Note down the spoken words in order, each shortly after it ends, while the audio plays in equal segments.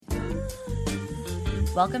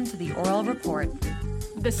Welcome to the Oral Report,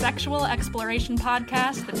 the sexual exploration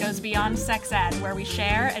podcast that goes beyond sex ed, where we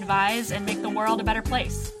share, advise, and make the world a better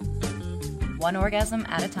place. one orgasm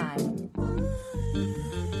at a time.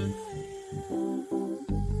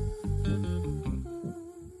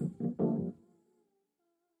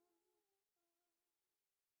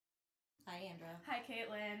 Hi, Andra. Hi,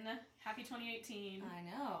 Caitlin. Happy 2018. I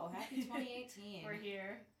know. Happy 2018. We're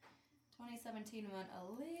here. 2017 went a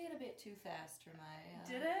little bit too fast for my...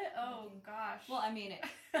 Did it? Oh, gosh. Well, I mean,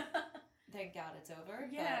 thank God it's over.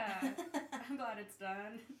 Yeah. But I'm glad it's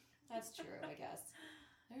done. that's true, I guess.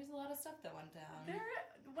 There's a lot of stuff that went down.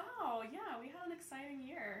 Wow, yeah, we had an exciting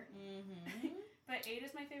year. Mm-hmm. But 8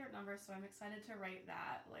 is my favorite number, so I'm excited to write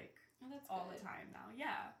that, That's all good. the time now.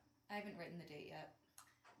 Yeah. I haven't written the date yet.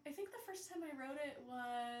 I think the first time I wrote it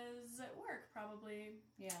was at work, probably.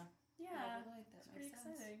 Yeah. Yeah. Probably. That It's pretty makes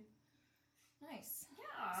sense. exciting. Nice.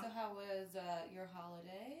 Yeah. So how was your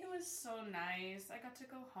holiday? It was so nice. I got to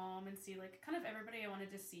go home and see, kind of everybody I wanted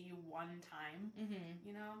to see one time, Mm-hmm.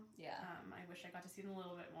 you know? Yeah. I wish I got to see them a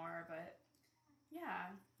little bit more, but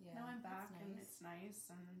yeah. Now I'm back that's and nice. it's nice,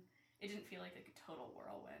 and it didn't feel like a total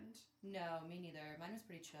whirlwind. No, me neither. Mine was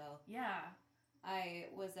pretty chill. Yeah. I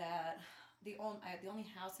was at the only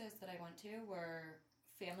houses that I went to were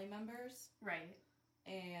family members, Right.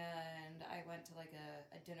 and I went to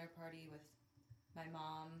a dinner party with my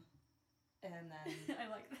mom, and then I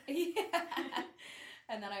like that. yeah,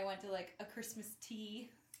 and then I went to a Christmas tea.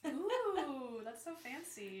 Ooh, that's so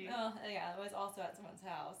fancy. Oh yeah, it was also at someone's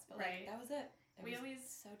house, but Right. that was it. We was always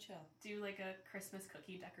so chill. do a Christmas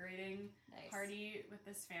cookie decorating Nice. party with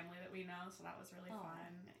this family that we know, so that was really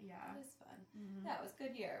fun. Yeah. That is fun. Mhm. Yeah, it was a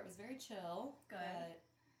good year. It was very chill. Good. But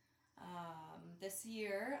this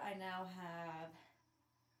year I now have.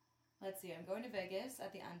 Let's see. I'm going to Vegas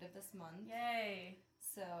at the end of this month. Yay.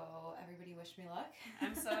 So everybody wish me luck.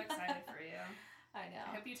 I'm so excited for you. I know.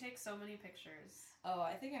 I hope you take so many pictures. Oh,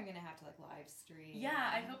 I think I'm gonna have to live stream.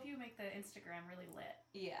 Yeah, I hope you make the Instagram really lit.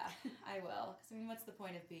 Yeah, I will. Because what's the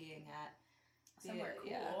point of being at Somewhere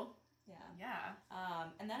cool. Yeah. Yeah.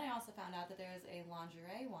 And then I also found out that there's a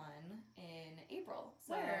lingerie one in April.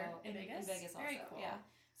 So Where? In Vegas? In Vegas also. Very cool. Yeah.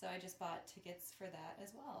 So I just bought tickets for that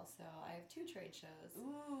as well. So I have 2 trade shows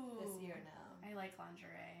Ooh. this year now. I like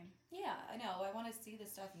lingerie. Yeah, I know. I want to see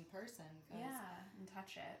this stuff in person. 'Cause Yeah, and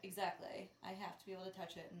touch it. Exactly. I have to be able to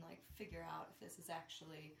touch it and figure out if this is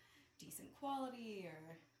actually decent quality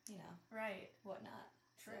or, Right. whatnot.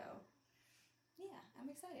 True. So, yeah, I'm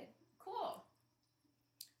excited. Cool.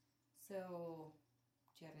 So,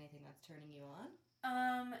 do you have anything that's turning you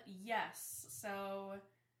on? Yes. So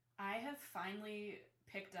I have finally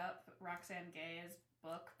picked up Roxane Gay's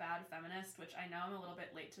book, Bad Feminist, which I know I'm a little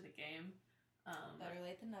bit late to the game. Better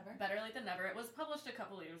late than never. Better late than never. It was published a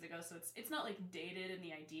couple of years ago, so it's not dated in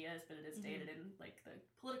the ideas, but it is dated in the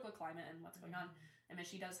political climate and what's going on. And then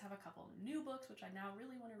she does have a couple new books, which I now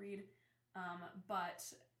really want to read. But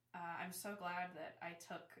I'm so glad that I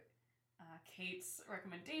took Kate's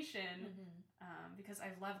recommendation because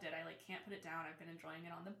I've loved it. I can't put it down. I've been enjoying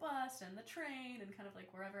it on the bus and the train and kind of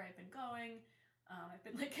wherever I've been going. I've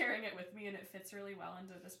been carrying it with me, and it fits really well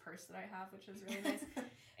into this purse that I have, which is really nice.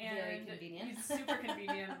 And Very convenient. It's super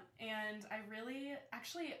convenient. And I really,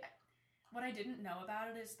 actually, what I didn't know about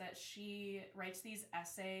it is that she writes these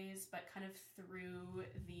essays, but kind of through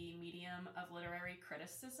the medium of literary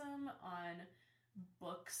criticism on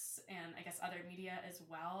books and I guess other media as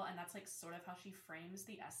well. And that's sort of how she frames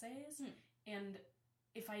the essays. And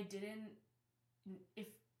if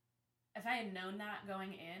I had known that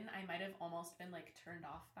going in, I might have almost been turned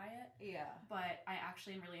off by it. Yeah. But I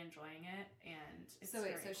actually am really enjoying it, and it's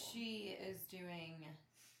very cool. She is doing...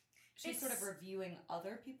 She's sort of reviewing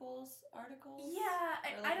other people's articles? Yeah,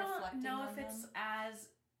 Or, I don't reflecting know on if it's them? as...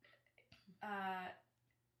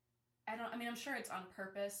 I'm sure it's on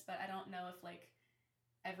purpose, but I don't know if,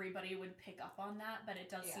 everybody would pick up on that, but it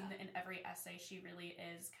does seem that in every essay she really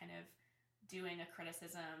is kind of doing a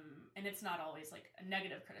criticism, and it's not always a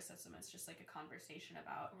negative criticism, it's just a conversation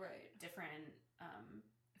about different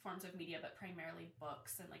forms of media, but primarily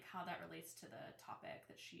books, and how that relates to the topic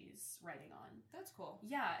that she's writing on. That's cool.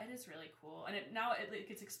 Yeah, it is really cool, and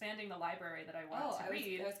it's expanding the library that I want to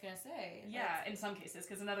read. I was gonna say. Yeah, in some cases,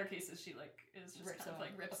 because in other cases she is just rips kind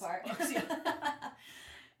of rips apart. books. Yeah.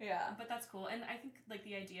 Yeah. But that's cool, and I think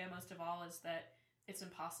the idea most of all is that it's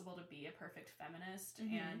impossible to be a perfect feminist,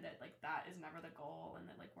 and that that is never the goal, and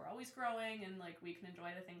that we're always growing, and we can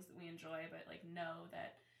enjoy the things that we enjoy, but know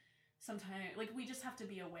that sometimes we just have to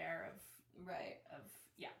be aware of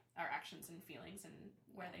our actions and feelings and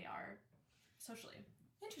where they are socially.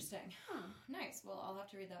 Interesting. Hmm. Nice. Well, I'll have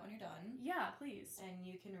to read that when you're done. Yeah, please. And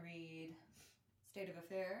you can read State of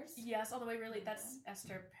Affairs. Yes, although that's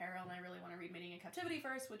Esther Perel, and I really want to read Mating in Captivity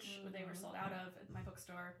first, which they were sold out of at my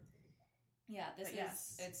bookstore. Yeah,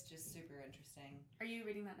 yes. It's just super interesting. Are you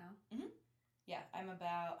reading that now? Mm-hmm. Yeah, I'm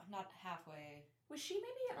not halfway. Was she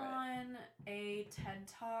maybe on a TED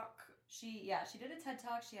Talk? She did a TED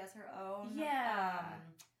Talk. She has her own. Yeah.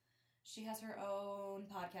 She has her own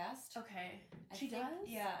podcast. Okay. She does?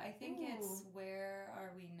 Yeah, I think it's Ooh. Where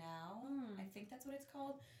Are We Now? I think that's what it's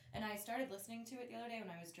called. And I started listening to it the other day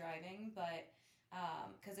when I was driving, but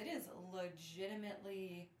because it is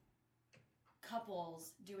legitimately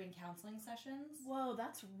couples doing counseling sessions. Whoa,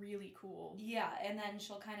 that's really cool. Yeah, and then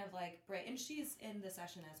she'll kind of like break, and she's in the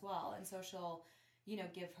session as well, and so she'll,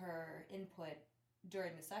 give her input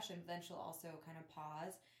during the session, but then she'll also kind of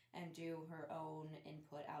pause and do her own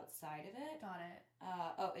input outside of it. Got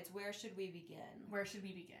it. It's Where Should We Begin? Where Should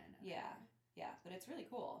We Begin? Okay. Yeah, but it's really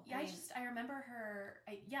cool. Yeah, I remember her.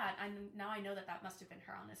 Now I know that must have been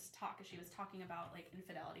her on this talk, because she was talking about like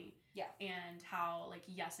infidelity. Yeah. And how like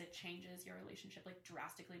yes, it changes your relationship like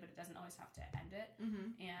drastically, but it doesn't always have to end it.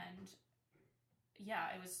 Mm-hmm. And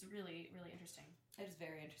yeah, it was really, really interesting. It is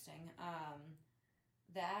very interesting.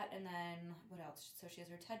 That, and then what else? So she has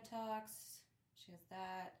her TED Talks. She has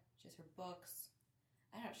that. She has her books.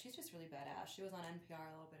 I don't know. She's just really badass. She was on NPR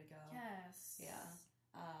a little bit ago. Yes. Yeah.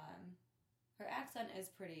 Her accent is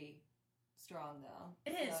pretty strong, though.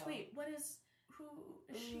 It is. So. Wait, who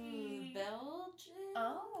is she? Belgian?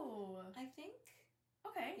 Oh. I think.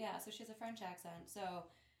 Okay. Yeah, so she has a French accent. So,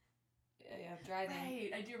 driving.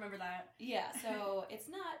 Right, I do remember that. Yeah, so it's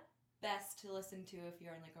not best to listen to if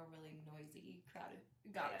you're in like a really noisy, crowded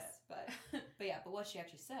Got place. it. But what she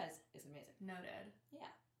actually says is amazing. Noted. Yeah.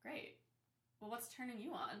 Great. Well, what's turning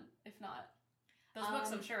you on, if not? Those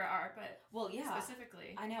books I'm sure are, but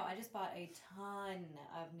specifically. I know. I just bought a ton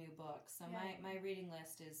of new books. So Yeah. my reading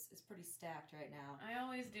list is pretty stacked right now. I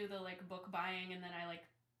always do the like book buying, and then I'm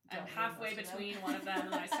Don't read halfway most of them. between one of them,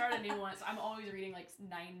 and then I start a new one. So I'm always reading like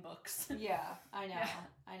 9 books. Yeah, I know. Yeah.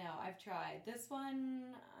 I know. I've tried. This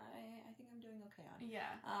one I think I'm doing okay on.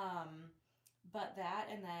 Yeah. But that,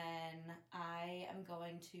 and then I am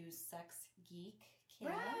going to Sex Geek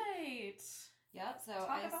Camp. Right. Yep, so Talk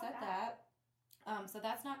I about said that. So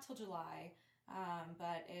that's not till July,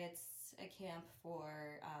 but it's a camp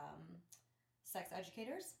for sex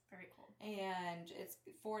educators. Very cool. And it's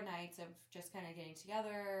 4 nights of just kind of getting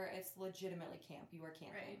together. It's legitimately camp. You are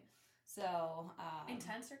camping. Right. So In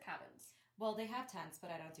tents or cabins? well, they have tents,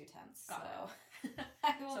 but I don't do tents. Got so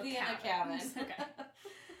I will So be in a cabin. Okay.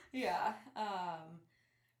 Yeah.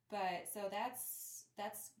 But so that's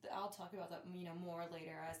I'll talk about that more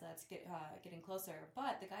later as that's getting closer.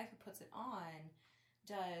 But the guy who puts it on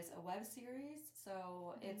does a web series,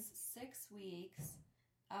 so it's 6 weeks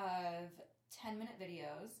of 10-minute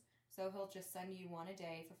videos. So he'll just send you one a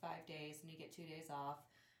day for 5 days, and you get 2 days off.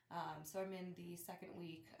 So I'm in the 2nd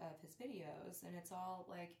week of his videos, and it's all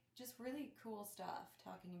like just really cool stuff,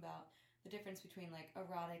 talking about the difference between like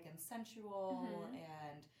erotic and sensual,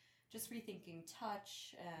 and just rethinking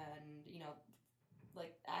touch, and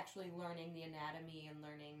like actually learning the anatomy and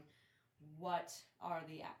learning what are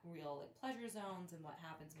the real like pleasure zones and what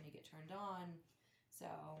happens when you get turned on. So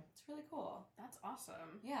it's really cool. That's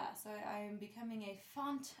awesome. Yeah, so I am becoming a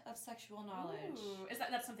font of sexual knowledge. Ooh.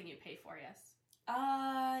 That's something you pay for? Yes.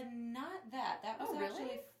 Not that. That was Oh, really?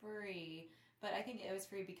 actually free, but I think it was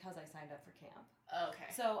free because I signed up for camp. Okay.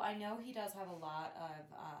 So I know he does have a lot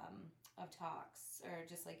of talks or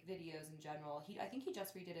just like videos in general. I think he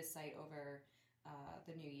just redid his site over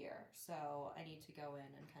the new year, so I need to go in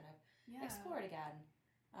and kind of explore it again.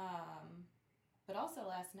 But also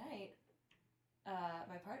last night,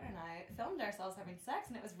 my partner and I filmed ourselves having sex,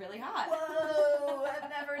 and it was really hot. Whoa! I've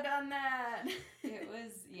never done that. It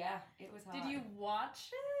was hot. Did you watch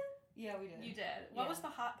it? Yeah, we did. You did. What Yeah. was the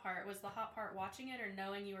hot part? Was the hot part watching it or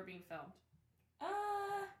knowing you were being filmed?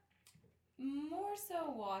 More so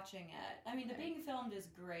watching it. I mean, the Okay. being filmed is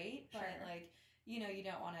great, but Sure. like, you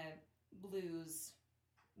don't want to lose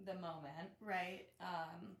the moment. Right.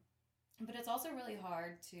 But it's also really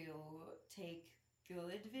hard to take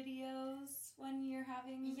good videos when you're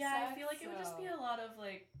having Yeah, sex, I feel like it would just be a lot of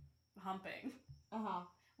like humping.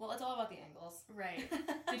 Well, it's all about the angles. Right.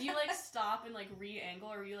 Did you like stop and like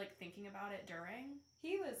re-angle, or were you like thinking about it during?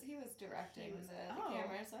 He was directing He was- the oh.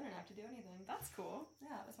 camera, so I didn't have to do anything. That's cool.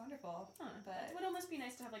 Yeah, it was wonderful. Huh. But It would almost be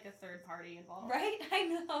nice to have like a third party involved. right, I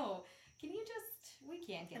know. Can you just? We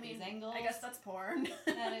can't get I mean, these angles. I guess that's porn.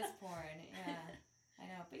 That is porn. Yeah, I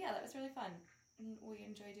know. But yeah, that was really fun. And we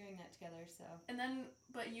enjoy doing that together. So And then,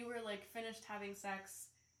 but you were like finished having sex,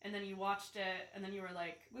 and then you watched it, and then you were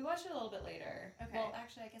like, We watched it a little bit later. Okay. Well,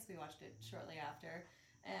 actually, I guess we watched it shortly after.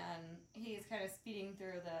 And he's kind of speeding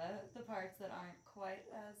through the parts that aren't quite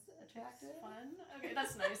as attractive. fun. Okay,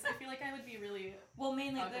 that's nice. I feel like I would be really. Well,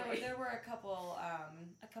 mainly Ugly. there were a couple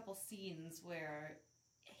scenes where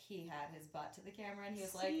he had his butt to the camera and he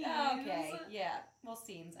was like, oh, okay, Scenes? yeah. Well,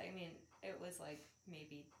 scenes. I mean, it was like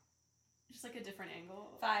maybe Just like a different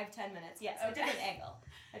angle. 5-10 minutes. Yes, Okay. a different angle.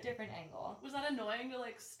 A different angle. Was that annoying to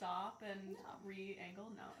like stop and No. re-angle?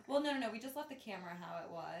 No. Okay. Well, no. We just left the camera how it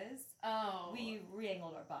was. Oh. We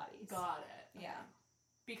re-angled our bodies. got it. Okay. Yeah.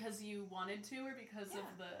 Because you wanted to, or because of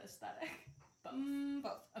the aesthetic? Both.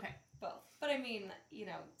 Both. Okay. Both. But I mean,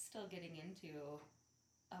 still getting into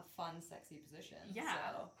a fun, sexy position. Yeah.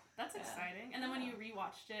 So, That's Yeah. exciting. And then when Yeah. you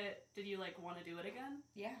rewatched it, did you like want to do it again?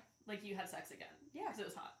 yeah. Like you had sex again? Yeah. Because it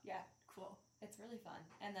was hot. Yeah. Cool. It's really fun.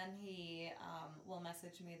 And then he will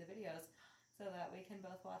message me the videos so that we can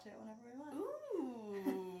both watch it whenever we want.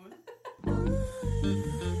 Ooh.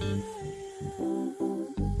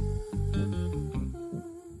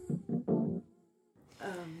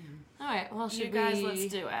 All right. Well, should You guys, we? let's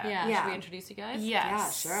do it. Yeah. Yeah. Should we introduce you guys?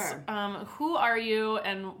 Yes. Yeah, sure. Who are you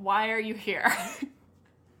and why are you here?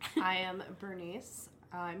 I am Bernice.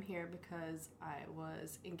 I'm here because I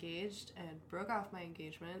was engaged and broke off my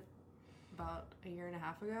engagement about a year and a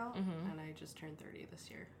half ago, and I just turned 30 this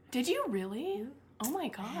year. Did you really? Oh my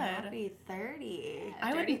god. Happy 30.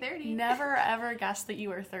 I would 30. never ever guess that you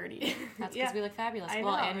were 30. That's because Yeah. we look fabulous. I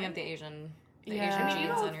Well, know, and we right? have the Asian. The Yeah. Asian I mean, you genes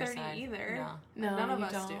don't on look your 30 side. either. No. No, None of you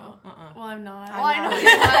us don't. do. Well, I'm not. Well, I know.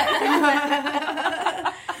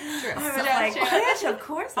 True. I was So like, true. bitch, of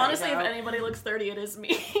course Honestly, I if know. anybody looks 30, it is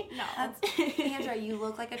me. No. Andra, you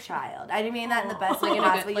look like a child. I didn't mean that in the best way Like a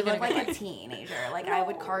possible. good- You like look in a like good a teenager. Like, I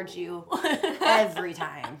would card you every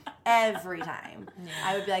time. Every time.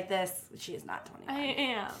 I would be like, this, she is not 21. I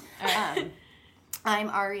am.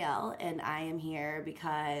 I'm Ariel, and I am here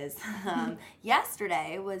because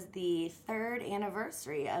yesterday was the 3rd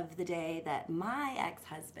anniversary of the day that my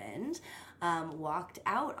ex-husband walked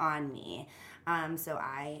out on me. So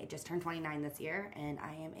I just turned 29 this year, and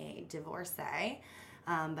I am a divorcee,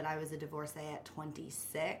 but I was a divorcee at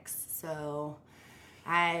 26, so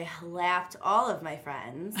I lapped all of my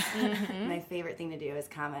friends. My favorite thing to do is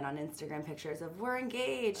comment on Instagram pictures of, we're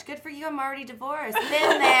engaged, good for you, I'm already divorced. Been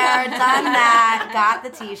there, done that, got the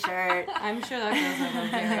t-shirt. I'm sure that goes over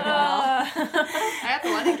very well. I got the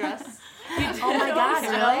wedding dress. Oh my god,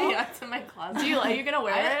 really? Yeah, it's in my closet. Are you gonna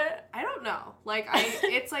wear it? I don't know. Like,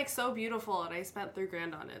 it's like so beautiful, and I spent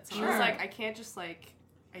 $3,000 on it. So I was like, I can't just like,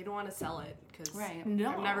 I don't want to sell it because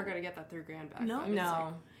No. I'm never gonna get that $3,000 back. No. but it's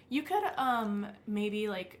No. You could maybe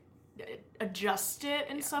like adjust it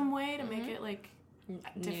in some way to make it like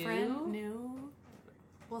different, new.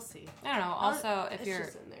 we'll see. I don't know. Also, if It's you're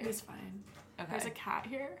just in there. It's fine. okay, There's a cat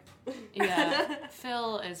here yeah,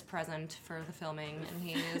 Phil is present for the filming, and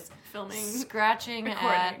he is filming. scratching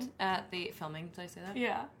Recording. at the filming. Did I say that?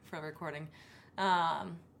 Yeah. For recording.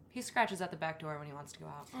 He scratches at the back door when he wants to go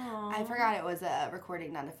out. I forgot it was a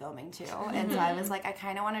recording, not a filming, too. And so I was like, I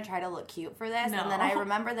kind of want to try to look cute for this. No. And then I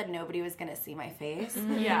remember that nobody was going to see my face.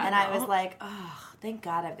 Yeah. And I was like, oh, thank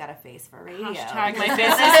God I've got a face for radio. Hashtag my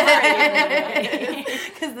face is radio.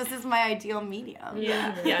 Because this is my ideal medium.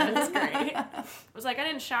 Yeah, that's great. I was like, I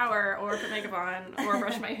didn't shower or put makeup on or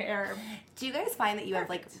brush my hair. Do you guys find that you have,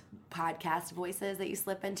 like, podcast voices that you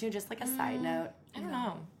slip into? Just like a side note. I don't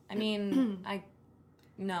know. I mean,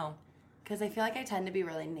 no. Because I feel like I tend to be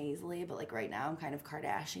really nasally, but, like, right now I'm kind of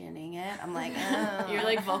Kardashianing it. I'm like, oh. You're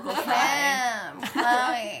like vocal fry.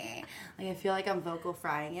 Chloe. Like, I feel like I'm vocal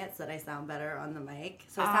frying it so that I sound better on the mic.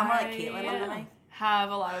 So I sound more like Caitlyn on the mic.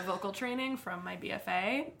 Have a lot of vocal training from my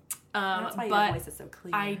BFA. That's why your but voice is so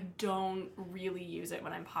clear. I don't really use it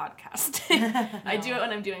when I'm podcasting. I do it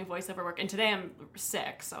when I'm doing voiceover work. And today I'm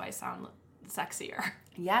sick, so I sound sexier.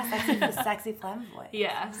 Yeah, sexy phlegm voice.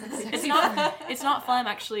 Yeah. It's not phlegm,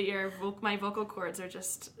 actually. My vocal cords are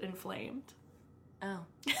just inflamed. Oh.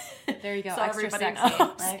 There you go. So Extra everybody sexy.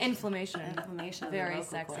 knows. Inflammation. Inflammation of the Very vocal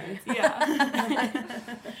sexy. cords. Yeah.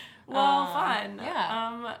 Well, fun.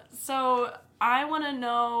 yeah. So I want to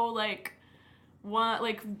know, like,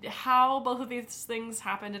 how both of these things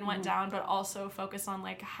happened and went down, but also focus on,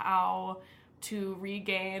 like, how to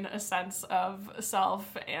regain a sense of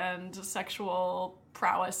self and sexual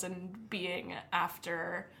prowess and being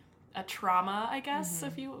after a trauma, I guess,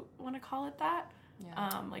 if you want to call it that.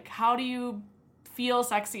 Yeah. Like, how do you feel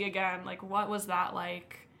sexy again? Like, what was that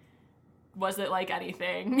like? Was it like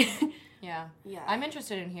anything? Yeah. Yeah. I'm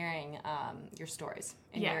interested in hearing your stories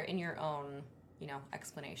in Yeah. your own,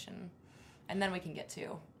 explanation. And then we can get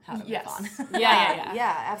to how to Yes. move on. Yeah.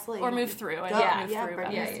 Yeah, absolutely. Or move through it. Go. Yeah, move Yeah, through.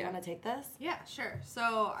 Bernice, but- you want to take this? Yeah, sure.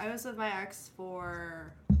 So I was with my ex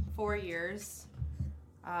for 4 years.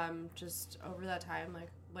 Just over that time,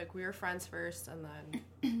 like we were friends first, and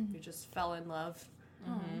then we just fell in love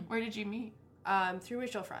Where did you meet? through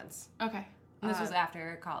mutual friends. Okay. And this was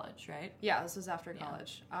after college, right? Yeah, this was after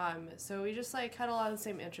college. So we just like had a lot of the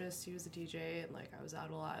same interests. He was a DJ, and like I was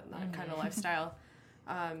out a lot and that kind of lifestyle.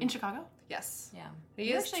 In Chicago? Yes. Yeah. He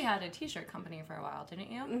You is- actually had a t-shirt company for a while,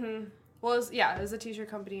 didn't you? Mm-hmm. Well, it was a t-shirt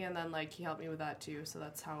company, and then like he helped me with that too. So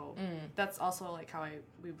that's how. That's also like how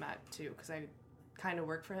we met too, because I kind of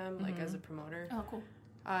worked for him like as a promoter. Oh, cool.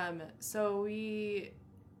 So we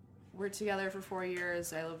were together for 4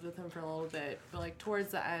 years. I lived with him for a little bit, but like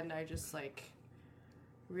towards the end, I just like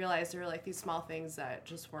realized there were like these small things that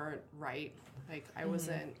just weren't right. Like I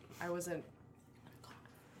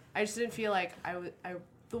just didn't feel like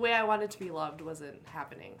the way I wanted to be loved wasn't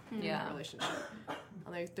happening in Yeah. the relationship.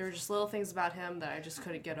 And, like there were just little things about him that I just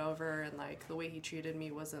couldn't get over, and like the way he treated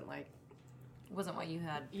me wasn't like Wasn't what you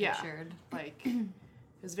had Yeah. pictured. like it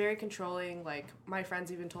was very controlling. Like my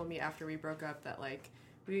friends even told me after we broke up that like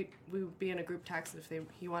we would be in a group text if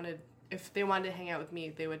they wanted to hang out with me,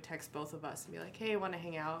 they would text both of us and be like, hey, I want to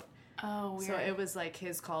hang out. Oh, weird. So it was like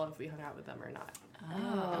his call if we hung out with them or not.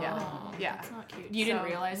 Oh. Yeah. That's not cute. You didn't So-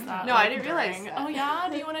 realize that? No, like, I didn't realize during- that. Oh, yeah?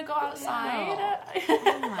 Do you want to go outside?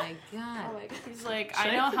 Oh my god. He's like, Should I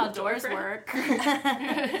I know open how the door doors for him? work.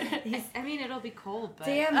 I mean, it'll be cold, but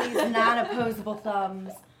Damn these non-opposable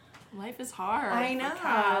thumbs. Life is hard. I for know.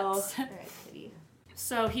 cats. All right, kitty.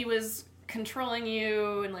 So he was controlling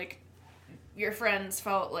you, and like your friends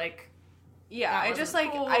felt like Yeah, that I wasn't just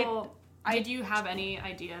like cool. Did you have any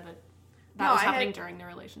idea that No, was I happening had- during the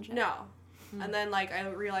relationship? no. And then like I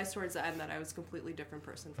realized towards the end that I was a completely different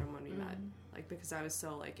person from when we met. Like because I was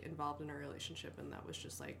so like involved in a relationship, and that was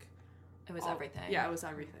just like it was all- everything. Yeah, it was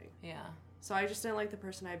everything. Yeah. So I just didn't like the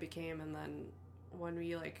person I became, and then when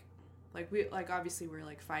we we obviously we were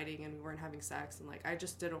like fighting and we weren't having sex, and like I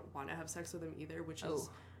just didn't want to have sex with him either, which is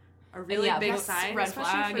a really yeah, big that's sign, red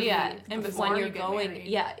especially flag. for me. Yeah, and before when you you're get going,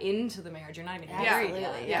 married. into the marriage, you're not even Yeah. married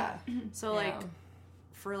Absolutely, yet. yeah. So like Yeah.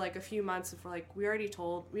 for like a few months, for like we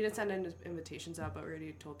didn't send invitations out, but we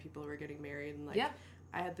already told people we were getting married, and like Yeah.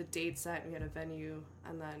 I had the date set, and we had a venue,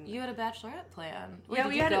 and then You had a bachelorette plan. Wait, yeah, did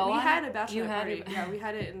we you had go we on had it? a bachelorette You had party. a- Yeah, we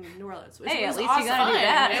had it in New Orleans. Which Hey, was at least you gotta do awesome.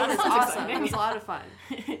 that. It was That sounds awesome. exciting. It was a lot of fun.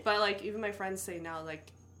 But like even my friends say now,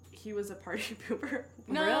 like he was a party pooper.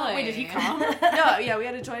 No. Really? Wait, did he come? No, yeah, we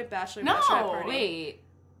had a joint bachelorette party. Wait.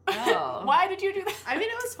 Oh. Why did you do that? I mean,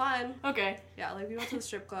 it was fun. Okay. Yeah, like we went to the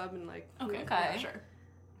strip club and like we- Okay. Okay. Sure.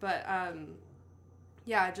 But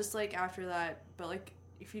yeah, just like after that, but like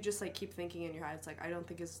if you just like keep thinking in your head, it's like I don't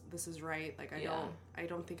think this is right. Like Yeah. I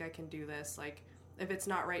don't think I can do this. Like if it's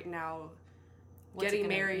not right now, What's it getting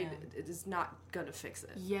gonna- married yeah. it is not gonna fix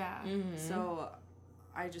it. Yeah. Mhm. So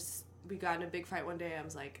we got in a big fight one day. I'm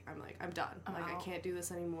done. Like I Oh. can't do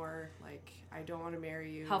this anymore. Like I don't want to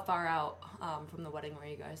marry you. How far out from the wedding were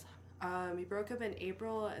you guys? We broke up in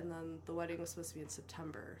April, and then the wedding was supposed to be in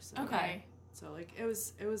September. So Okay. So like it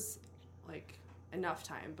was like enough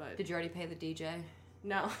time, but Did you already pay the DJ?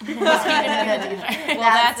 no. Well,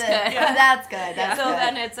 That's that's good. good. That's good. That's So good.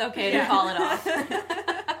 then it's okay to call it off.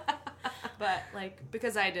 But like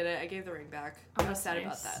because I did it, I gave the ring back. Oh, I was that's sad nice.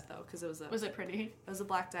 about that though, because it was Was it pretty? a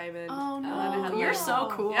black diamond. Oh and then it had no. You're the- so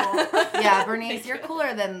cool. Yeah. Yeah, Bernice, you're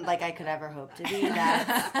cooler than like I could ever hope to be.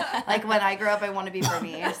 That's like when I grew up, I want to be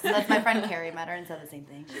Bernice. That's my friend Carrie met her and said the same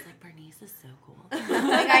thing. She's like, Bernice is so cool.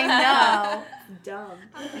 Like I know, dumb.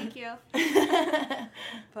 Thank you.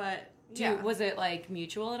 But Was it like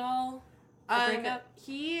mutual at all? The breakup?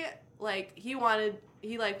 He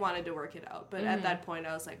wanted to work it out, but at that point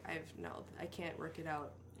I was like, I can't work it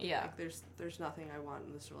out. Yeah. Like there's nothing I want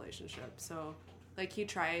in this relationship. So like he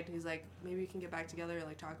tried. He's like, maybe we can get back together and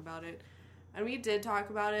like talk about it. And we did talk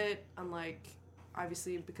about it. And like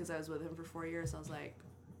obviously because I was with him for 4 years, I was like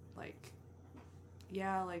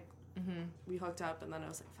yeah, like we hooked up, and then I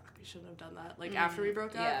was like, fuck, we shouldn't have done that. Like after we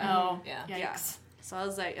broke up. Yeah. Oh. Yeah. Yikes. Yeah. So I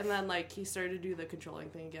was like, and then like he started to do the controlling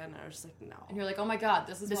thing again, and I was just like, no. And you're like, oh my god,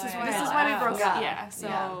 this is This why is I why This I is left. why we left. broke Yeah. up. Yeah. So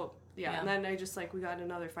yeah, Yeah. and then I just like we got in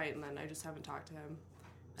another fight, and then I just haven't talked to him.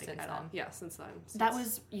 Like, Since at all. then. Yeah, since then. That Since-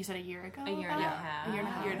 was, you said, a year ago? A year and a about? half. A year and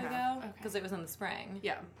a half. Year and a half. Okay. Because it was in the spring.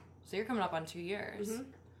 yeah, So you're coming up on 2 years. Mhm.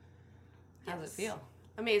 How does it feel?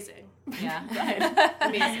 amazing. Yeah.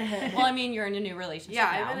 Amazing. Well, I mean, you're in a new relationship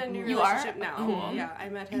Yeah, now. I'm in a new You are? relationship now. Cool. Yeah, I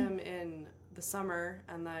met him in the summer,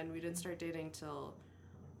 and then we didn't start dating till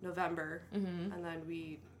November, Mm-hmm. and then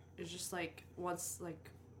it was just like once like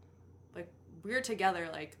we're together,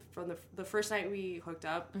 like, from the first night we hooked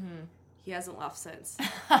up. He hasn't left since.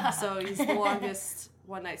 So he's the longest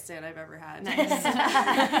one-night stand I've ever had. Nice.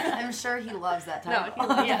 I'm sure he loves that title. No, he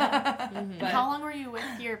loves Yeah. But How long were you with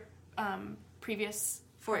your previous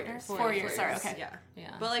 4 partners? years. 4 years. Sorry. Okay. Yeah.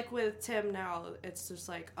 Yeah. But, like, with Tim now, it's just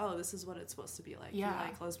like, oh, this is what it's supposed to be like. Yeah. He,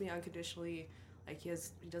 like, loves me unconditionally. Like, he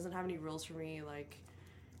doesn't have any rules for me. Like,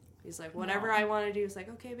 he's like, whatever I want to do, he's like,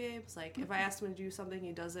 okay, babe. It's like, if I ask him to do something,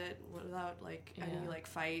 he does it without, like, any, like,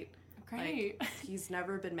 fight. Great. Like, he's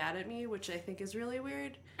never been mad at me, which I think is really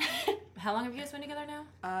weird. How long have you guys been together now?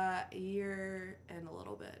 A year and a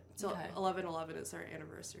little bit. So Okay. 11/11 is our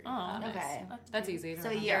anniversary. Oh, nice. Okay. That's easy. to So a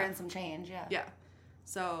remember. year and some change, yeah. Yeah.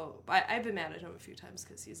 So I've been mad at him a few times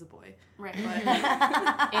because he's a boy. Right.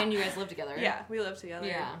 But And you guys live together. yeah, we live together.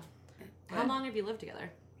 Yeah. How But- long have you lived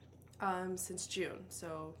together? Since June,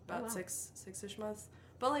 so about wow. six-ish months.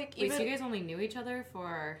 But like Wait, even so you guys only knew each other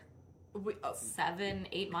for we,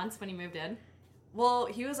 7-8 months when you moved in? well,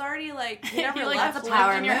 he was already like he never You're like, left. that's a lived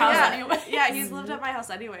power in your move. house yeah, anyway. yeah, he's lived at my house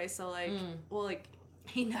anyway. So like, well, like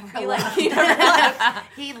He never he left. like he never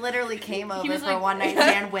left. He literally came over was for like- a one-night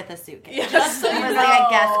stand with a suitcase. Yeah. Just so he was like, I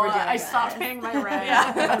guess we're doing I this. stopped paying my rent.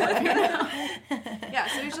 Yeah,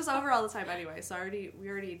 so he's just over all the time anyway. So we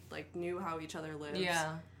already like knew how each other lived.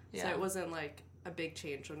 Yeah. So it wasn't like a big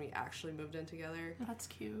change when we actually moved in together. That's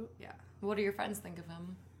cute. Yeah. What do your friends think of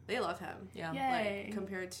him? They love him. Yeah. Yay. Like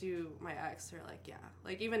compared to my ex, they're like, yeah.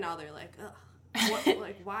 Like even now they're like, ugh. What,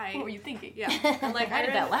 like why? What were you thinking? Yeah. And like Why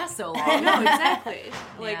did that last so long? I know, exactly.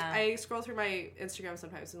 Like Yeah. I scroll through my Instagram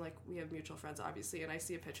sometimes and like we have mutual friends obviously and I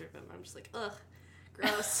see a picture of him and I'm just like, ugh,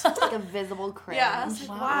 gross. Like a visible cringe. Yeah, I was like,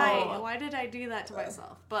 Wow. why? Why did I do that to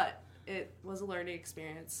myself? But it was a learning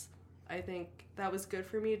experience. I think that was good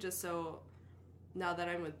for me just so now that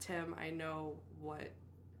I'm with Tim, I know what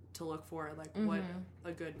to look for, like what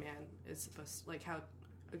a good man is supposed like how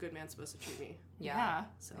a good man's supposed to treat me. Yeah.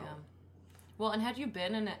 So Yeah. Well, and had you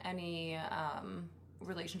been in any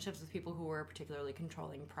relationships with people who were particularly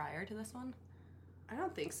controlling prior to this one? I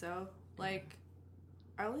don't think so. Like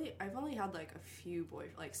I've only had like a few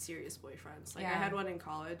serious boyfriends. Like I Yeah. had one in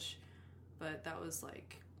college, but that was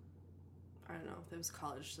like I don't know. It was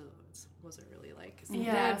college, so it wasn't really like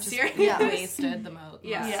Yeah, that just- serious. yeah. Wasted the most.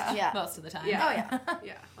 Yeah. Yeah. Yeah. Most of the time. Yeah. Oh, yeah.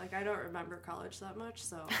 Yeah, like I don't remember college that much,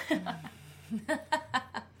 so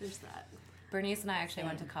there's that. Bernice and I actually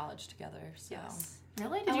went to college together. So. Yes.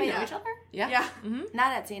 Really? Did Oh, you know yeah. each other? Yeah. Yeah.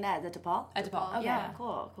 Not at St. Ed's, at DePaul? At DePaul. Okay, Yeah.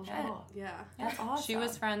 cool. Yeah. That's awesome. She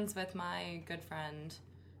was friends with my good friend.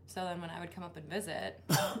 So then when I would come up and visit,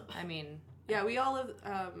 I mean, Yeah, we all lived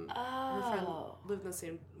our friend Oh. lived in the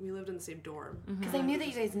same we lived in the same dorm. Because I knew that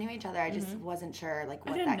you guys knew each other. I just wasn't sure like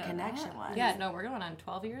what didn't that know connection that. was. yeah, no, we're going on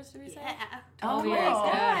 12 years, did we say? Yeah. 12 Oh, years.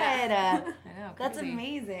 good. Yeah. I know. That's crazy.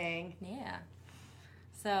 amazing. Yeah.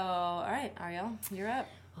 So, all right, Ariel, you're up.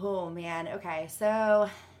 Oh, man. Okay, so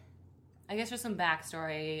I guess just some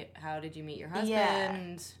backstory. How did you meet your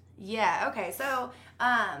husband? Yeah. Okay. So,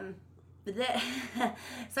 so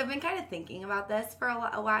I've been kind of thinking about this for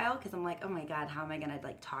a while because I'm like, oh my god, how am I gonna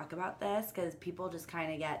like talk about this? Because people just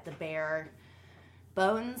kind of get the bare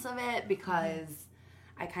bones of it because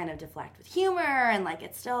I kind of deflect with humor and like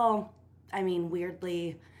it's still, I mean,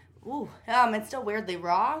 weirdly, it's still weirdly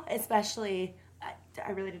raw. Especially,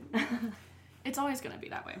 I really didn't. It's always gonna be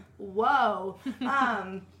that way. Whoa.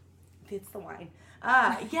 It's the wine.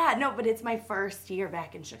 Yeah, no, but it's my first year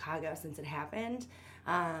back in Chicago since it happened.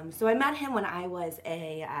 So I met him when I was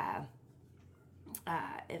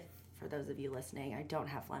if for those of you listening, I don't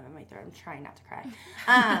have phlegm in my throat. I'm trying not to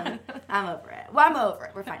cry. I'm over it. Well, I'm over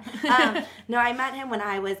it. We're fine. No, I met him when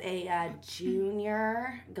I was a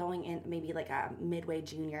junior, going in maybe like a midway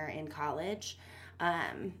junior in college.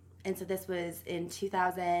 And so this was in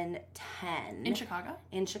 2010. In Chicago?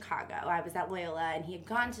 In Chicago. I was at Loyola, and he had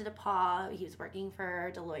gone to DePaul. He was working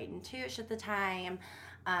for Deloitte and Touche at the time.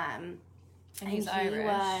 And he's he Irish.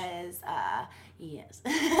 was, yes.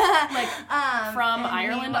 Like, from and he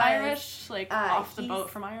Ireland was, Irish? Like, off the he's-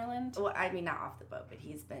 boat from Ireland? Well, I mean, not off the boat, but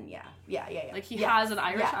he's been, yeah. Like, he Yes, has an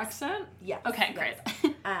Irish yes, accent? Yes. Okay, yes.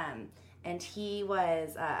 great. And he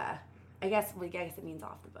was, I guess it means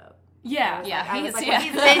off the boat. Yeah. Yeah, I was he's, like, yeah. well,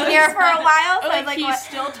 he's been here for a while, so I Like, was like, he what?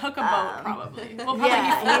 still took a boat, probably. Well, probably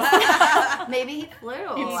Yeah, maybe he flew.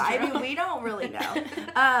 It's I true. mean, we don't really know.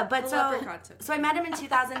 But so leprechaun tip. I met him in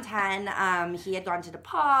 2010. He had gone to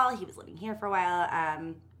DePaul. He was living here for a while.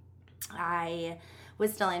 I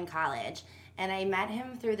was still in college. And I met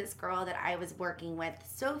him through this girl that I was working with,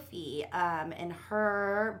 Sophie, and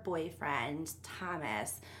her boyfriend,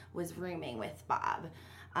 Thomas, was rooming with Bob.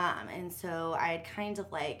 And so I had kind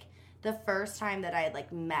of like the first time that I had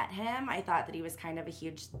like met him, I thought that he was kind of a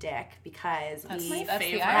huge dick because That's we my That's the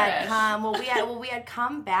favorite. had Irish. come we had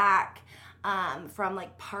come back from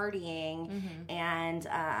like partying and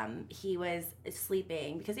he was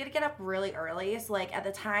sleeping because he had to get up really early. So like at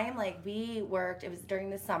the time, like we worked, it was during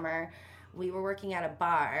the summer, we were working at a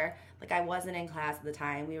bar. Like I wasn't in class at the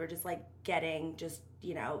time. We were just like getting just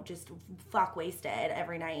fuck wasted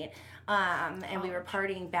every night. And we were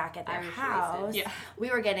partying back at their Irish house. wasted. Yeah. We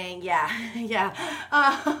were getting, yeah.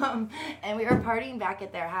 And we were partying back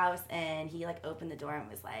at their house, and he like opened the door and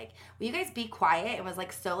was like, "Will you guys be quiet?" And was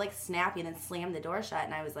like so like snappy, and then slammed the door shut.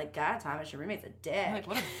 And I was like, "God, Thomas, your roommate's a dick." Like,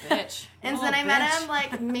 what a bitch. And so then I met him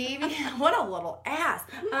like maybe what a little ass.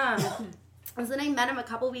 And so then I met him a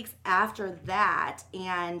couple weeks after that,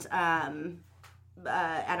 and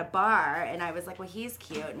at a bar, and I was like, well, he's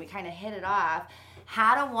cute, and we kind of hit it off.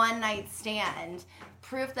 Had a one-night stand.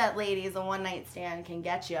 Proof that, ladies, a one-night stand can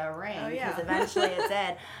get you a ring, because eventually it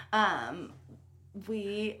did.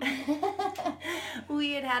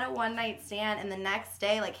 We had a one-night stand, and the next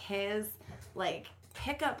day, like, his, like,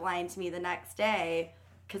 pickup line to me the next day,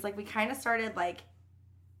 because, like, we kind of started, like,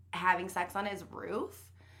 having sex on his roof.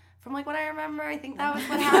 From, like, what I remember, I think that was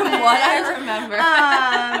what happened. What I remember.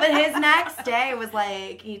 But his next day was,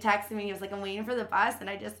 like, he texted me, he was like, I'm waiting for the bus, and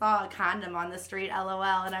I just saw a condom on the street, LOL,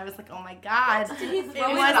 and I was like, oh, my God. Did he throw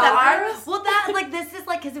It it was out? well, that, like, this is,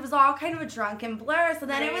 like, because it was all kind of a drunken blur, so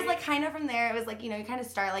then it was, like, kind of from there, it was, like, you know, you kind of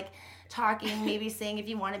start, like, talking, maybe saying if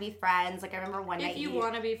you want to be friends, like, I remember one night If you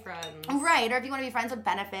want to be friends. Right, or if you want to be friends with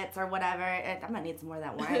benefits or whatever. I'm gonna need some more of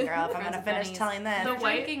that wine, girl, if I'm gonna finish Bennies. telling this. The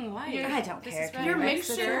white- Drinking wine. I don't care. is You're very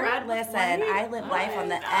mixing mixture. red with Listen, white? I live life on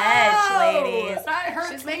the edge, ladies. That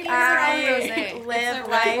hurts She's me. making her own rosé. I It's live a red,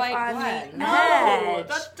 life white on blend. the No, edge.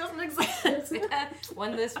 that doesn't exist.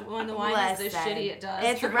 when the wine is this Listen, shitty, it does.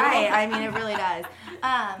 It's right. I mean, it really does.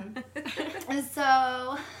 And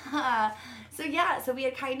so yeah, so we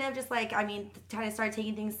had kind of just like, I mean, kind of started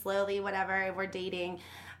taking things slowly, whatever, we're dating.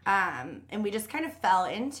 And we just kind of fell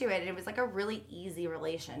into it. It was like a really easy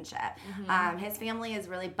relationship. His family is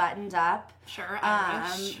really buttoned up. Sure,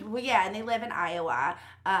 Irish. Well, yeah, and they live in Iowa.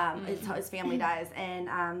 His family does,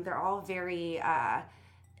 and they're all very.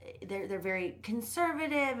 They're very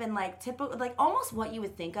conservative and like typical, like almost what you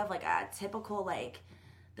would think of like a typical like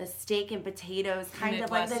the steak and potatoes kind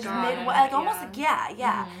of like the Midwestern, like almost yeah. like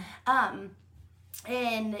yeah.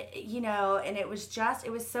 And you know, and it was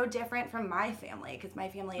so different from my family because my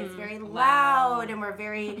family is very loud and we're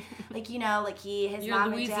very like, you know, like his You're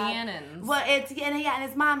mom and dad. Louisianans. Well, and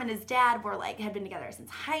his mom and his dad were like had been together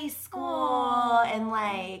since high school. And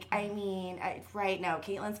like, I mean, no,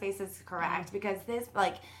 Caitlin's face is correct because this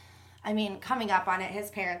like, I mean, coming up on it,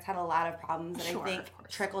 his parents had a lot of problems that I think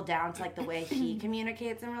trickled down to like the way he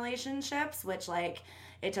communicates in relationships, which like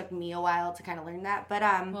it took me a while to kind of learn that. But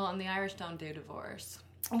Well, and the Irish don't do divorce.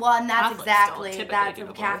 well, and that's Catholics exactly don't typically that's do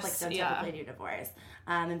what divorce. Catholics don't Yeah. typically do divorce.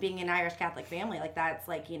 And being an Irish Catholic family, like that's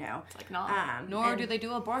like, you know, Like not. Nor do they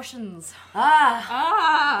do abortions.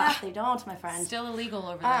 they don't, my friend. Still illegal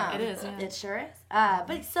over there. It is, yeah. It sure is.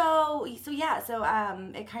 But so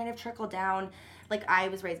it kind of trickled down. Like I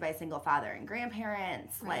was raised by a single father and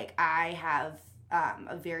grandparents. Right. Like I have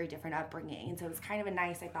a very different upbringing, and so it was kind of a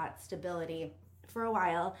nice, I thought, stability for a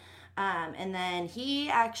while. And then he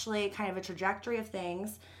actually kind of a trajectory of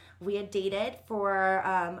things. We had dated for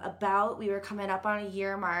we were coming up on a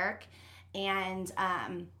year mark, and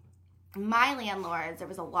my landlords, there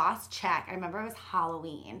was a lost check. I remember it was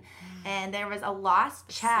Halloween, and there was a lost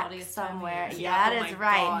check sluttiest time of somewhere. year. Yeah, Yeah, that oh is my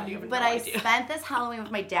right. God, you have But no I idea. spent this Halloween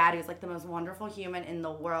with my dad, who's like the most wonderful human in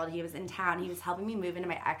the world. He was in town. He was helping me move into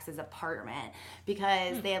my ex's apartment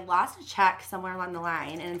because they had lost a check somewhere along the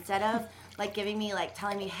line, and instead of like giving me like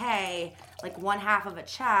telling me, hey, like one half of a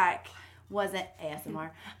check wasn't ASMR.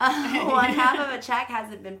 One half of a check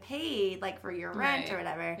hasn't been paid, like for your rent Right. or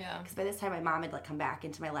whatever. Yeah. Because by this time, my mom had like come back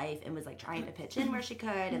into my life and was like trying to pitch in where she could,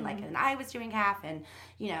 and like, and I was doing half, and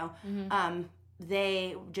you know,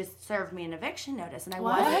 they just served me an eviction notice, and I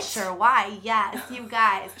wasn't What? sure why. Yes, you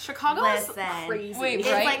guys. Chicago listen. is crazy. Wait, It's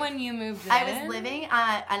right like- when you moved in? I was living,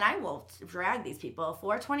 and I will drag these people,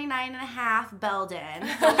 429 and a half Belden. And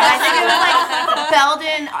I think it was like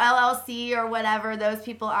Belden LLC or whatever. Those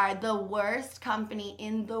people are the worst company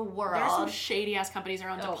in the world. There's some shady ass companies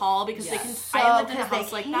around Oh, DePaul because they yes. can. So, I lived in a 'cause they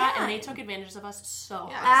house like that, and they can. took advantage of us so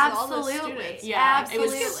Yeah. hard. all those Absolutely. students. Yeah, it was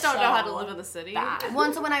Absolutely. Kids don't know how to So live in the city. bad.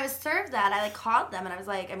 Once when I was served that, I like called them and I was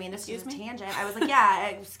like, I mean, this is a tangent. I was like, yeah,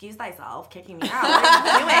 excuse thyself, kicking me out. What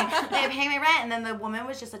are you doing? They pay my rent. And then the woman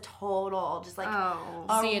was just a total, just like,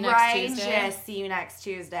 See you next Tuesday. See you next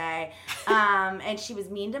Tuesday. And she was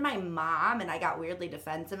mean to my mom, and I got weirdly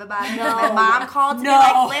defensive about it. My mom called to be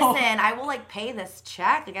like, listen, I will like pay this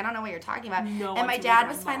check. Like, I don't know what you're talking about. And my dad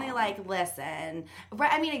was finally like, listen.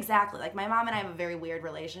 Right, I mean, exactly. Like, my mom and I have a very weird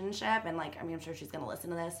relationship, and like, I mean, I'm sure she's gonna listen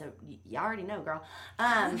to this, so you already know, girl.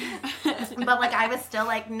 But like, I was still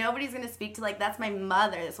like, nobody's gonna speak to, like, that's my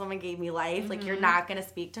mother. This woman gave me life. Like, you're not gonna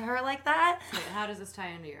speak to her like that. Wait, how does this tie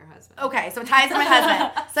into your husband? Okay, so it ties to my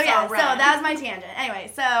husband. So yeah, so that was my tangent.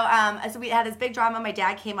 Anyway, so we had this big drama. My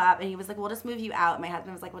dad came up and he was like, we'll just move you out. And my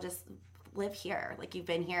husband was like, well, just live here. Like, you've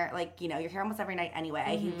been here, like, you know, you're here almost every night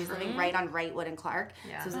anyway. He was living right on Wrightwood and Clark.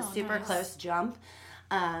 So it was a super close jump.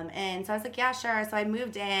 And so I was like, yeah, sure. So I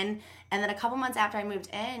moved in, and then a couple months after I moved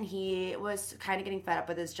in, he was kind of getting fed up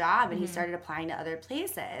with his job, and he started applying to other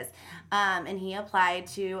places. And he applied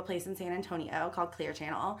to a place in San Antonio called Clear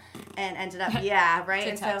Channel, and ended up,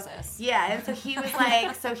 and Texas. So, and so he was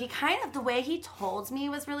like, so he kind of, the way he told me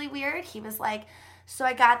was really weird. He was like, so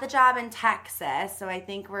I got the job in Texas, so I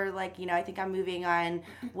think we're like, you know, I think I'm moving on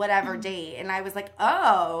whatever date. And I was like,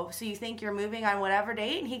 oh, so you think you're moving on whatever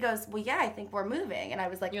date? And he goes, well, yeah, I think we're moving. And I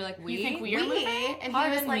was like, you're like, we? You think we're moving? And he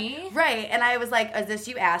was like, me? Right. And I was like, is this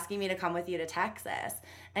you asking me to come with you to Texas?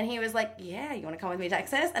 And he was like, yeah, you want to come with me to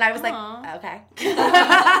Texas? And I was like, okay.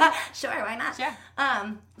 Sure, why not? Sure.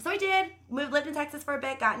 So I did, lived in Texas for a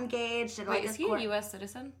bit, got engaged. And Wait, is he a U.S.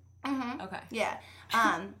 citizen? Mm-hmm. Okay. Yeah.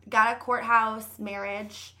 Got a courthouse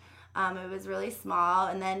marriage. It was really small.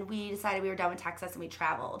 And then we decided we were done with Texas and we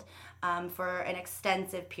traveled for an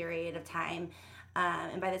extensive period of time.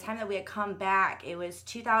 And by the time that we had come back, it was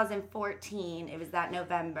 2014. It was that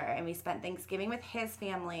November. And we spent Thanksgiving with his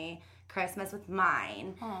family, Christmas with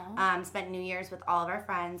mine. Spent New Year's with all of our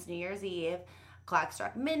friends, New Year's Eve. Clock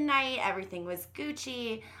struck midnight. Everything was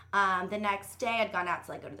Gucci. The next day, I'd gone out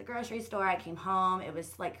to like go to the grocery store. I came home. It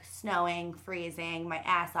was like snowing, freezing, my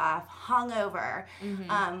ass off, hungover.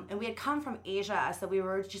 And we had come from Asia, so we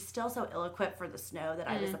were just still so ill-equipped for the snow that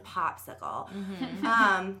I was a popsicle.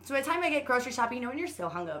 So by the time I get grocery shopping, you know, when you're so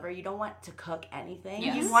hungover, you don't want to cook anything.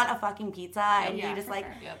 Yes. You want a fucking pizza, and you just like.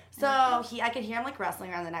 Yep. So I could hear him like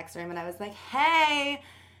wrestling around the next room, and I was like, hey.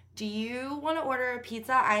 Do you want to order a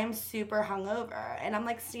pizza? I am super hungover. And I'm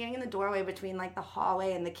like standing in the doorway between like the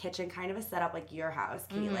hallway and the kitchen, kind of a setup like your house,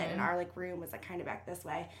 Caitlin. And our like room was like kind of back this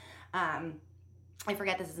way. I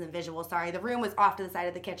forget this isn't visual, sorry. The room was off to the side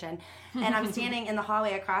of the kitchen. And I'm standing in the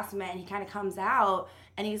hallway across from it, and he kind of comes out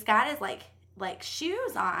and he's got his like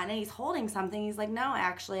shoes on and he's holding something. He's like, no,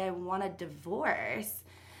 actually, I want a divorce.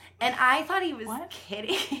 And I thought he was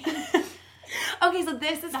kidding. Okay, so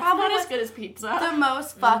this is probably not as good as pizza. The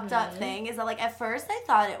most fucked up thing is that, like, at first I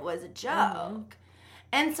thought it was a joke.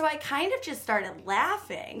 And so I kind of just started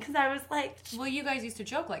laughing because I was like... Well, you guys used to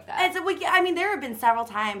joke like that. And so, I mean, there have been several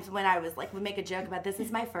times when I was like, would make a joke about this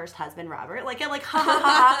is my first husband, Robert. Like, ha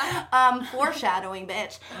ha ha, foreshadowing,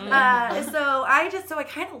 bitch. So I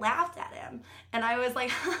kind of laughed at him. And I was like,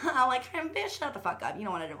 bitch, shut the fuck up. You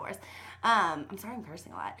don't want a divorce. I'm sorry I'm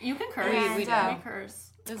cursing a lot. You can curse. And, We curse.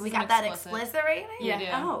 We got that explicit rating?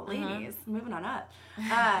 Yeah. Oh, ladies. Moving on up.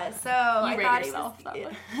 So I thought he was...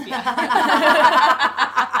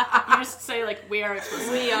 You just say, like, we are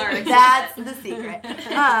explicit. We are explicit. That's the secret.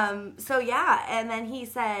 So, yeah. And then he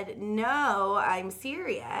said, no, I'm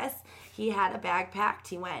serious. He had a bag packed.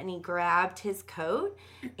 He went and he grabbed his coat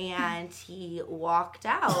and he walked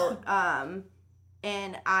out.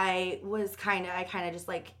 And I kind of just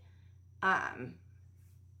like...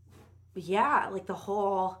 yeah, like the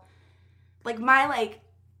whole, like my, like,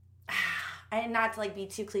 and not to like be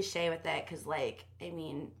too cliche with it, because like, I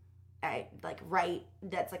mean, I like write,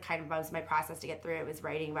 that's like kind of was my process to get through it, was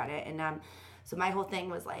writing about it. And so my whole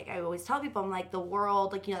thing was like, I always tell people, I'm like, the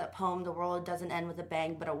world, like, you know, that poem, the world doesn't end with a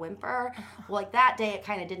bang but a whimper. Well, like that day it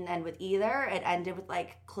kind of didn't end with either. It ended with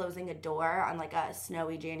like closing a door on like a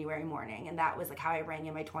snowy January morning, and that was like how I rang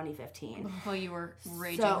in my 2015. Oh, you were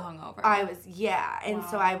raging hungover. I was, and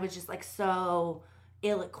so I was just like so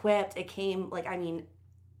ill-equipped. It came like, I mean,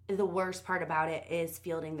 the worst part about it is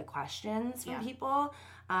fielding the questions from people.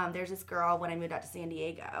 There's this girl when I moved out to San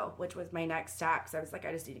Diego, which was my next stop, because I was like,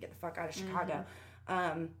 I just need to get the fuck out of Chicago,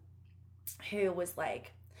 who was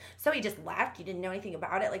like, so he just left. You didn't know anything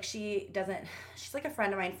about it. Like, she's like a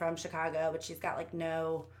friend of mine from Chicago, but she's got like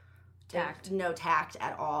no tact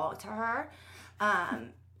at all to her.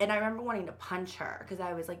 And I remember wanting to punch her because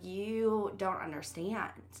I was like, you don't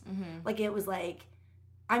understand. Like, it was like,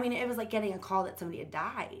 I mean, it was like getting a call that somebody had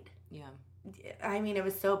died. Yeah. I mean, it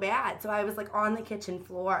was so bad. So I was like on the kitchen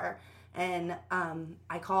floor, and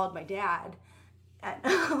I called my dad. And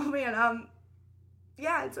oh man,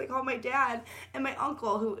 yeah, and so I called my dad and my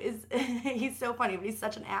uncle, who is, he's so funny, but he's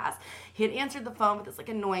such an ass. He had answered the phone with this like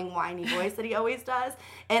annoying whiny voice that he always does.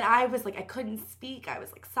 And I was like, I couldn't speak. I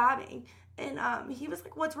was like sobbing. And he was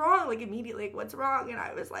like, what's wrong? Like immediately, like, what's wrong? And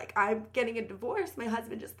I was like, I'm getting a divorce. My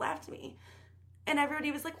husband just left me. And everybody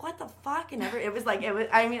was like, what the fuck? And it was like,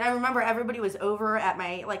 I mean, I remember everybody was over at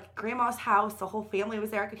my like grandma's house. The whole family was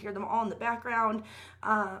there. I could hear them all in the background.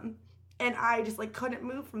 And I just like couldn't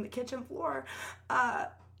move from the kitchen floor.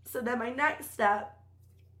 So then my next step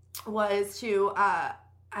was to,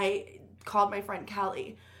 I called my friend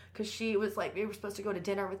Kelly, because she was like, we were supposed to go to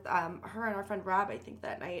dinner with her and our friend Rob, I think,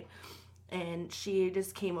 that night. And she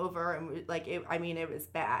just came over and like, it was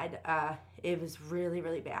bad. It was really,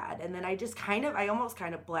 really bad. And then I almost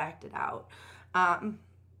kind of blacked it out.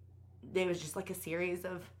 It was just like a series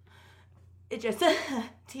of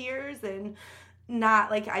tears and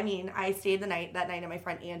not like, I mean, I stayed that night at my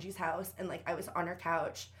friend Angie's house, and like I was on her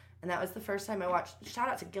couch, and that was the first time I watched, shout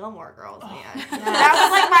out to Gilmore Girls, man.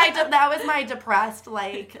 That was my depressed,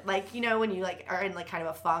 like, you know, when you like are in like kind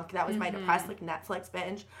of a funk, that was my depressed like Netflix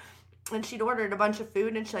binge. And she'd ordered a bunch of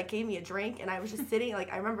food, and she like gave me a drink, and I was just sitting,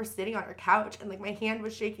 like I remember sitting on her couch, and like my hand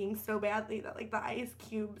was shaking so badly that like the ice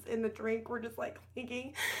cubes in the drink were just like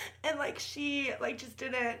leaking, and like she like just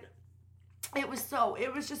didn't. It was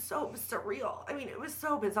just so surreal. I mean, it was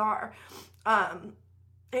so bizarre.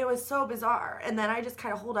 It was so bizarre. And then I just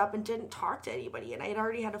kind of holed up and didn't talk to anybody. And I had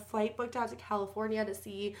already had a flight booked out to California to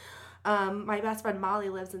see my best friend Molly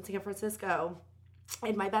lives in San Francisco.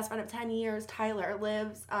 And my best friend of 10 years, Tyler,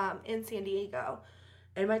 lives in San Diego.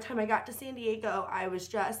 And by the time I got to San Diego, I was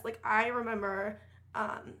just, like, I remember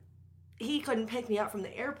he couldn't pick me up from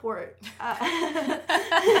the airport. And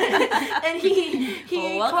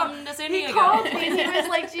he welcome to San Diego. He called me and he was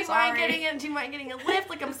like, do you mind getting a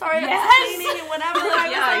lift? Like, I'm sorry, I'm complaining and whatever.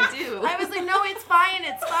 I do. I was like, no, it's fine.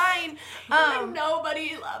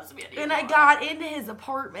 Nobody loves me anymore. And I got into his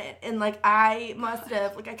apartment, and like I must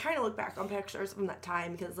have, like I kind of look back on pictures from that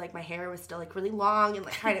time, because like my hair was still like really long and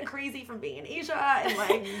like kind of crazy from being in Asia, and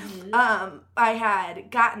like I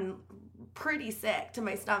had gotten pretty sick to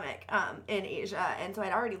my stomach in Asia, and so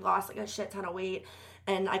I'd already lost like a shit ton of weight,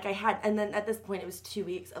 and like and then at this point it was 2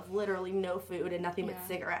 weeks of literally no food and nothing but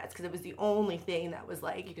cigarettes, because it was the only thing that was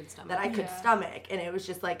like that I could stomach, and it was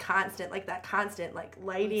just like constant like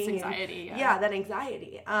lighting, anxiety, that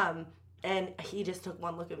anxiety. And he just took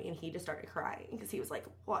one look at me and he just started crying, because he was like,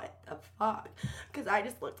 what the fuck? Because I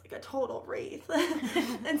just looked like a total wraith.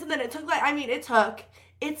 And so then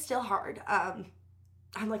it's still hard.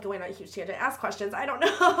 I'm like going on a huge tangent. Ask questions. I don't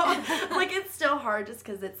know. Like, it's still hard just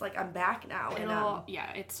because it's like I'm back now.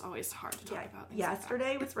 It's always hard to talk about.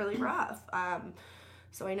 Yesterday was really rough.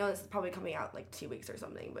 So I know this is probably coming out like 2 weeks or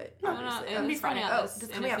something, but it'll be Friday. It's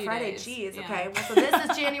coming out Friday. Days. Jeez. Yeah. Okay. Well, so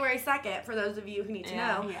this is January 2nd for those of you who need to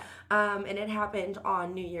know. Yeah. And it happened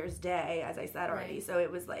on New Year's Day, as I said already. Right. So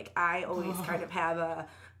it was like I always kind of have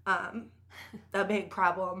a big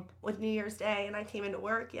problem with New Year's Day, and I came into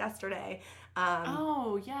work yesterday.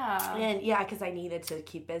 And because I needed to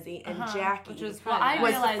keep busy, and Jackie I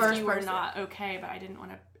was realized the first you were person. not okay, but I didn't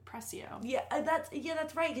want to press you.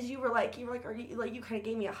 That's right, because you were like, are you like, you kind of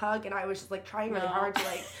gave me a hug, and I was just like trying really hard to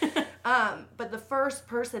like, but the first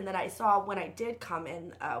person that I saw when I did come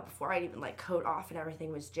in, before I even like coat off and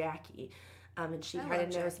everything, was Jackie. And she kind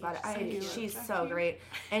of knows about it. She's so great.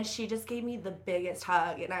 And she just gave me the biggest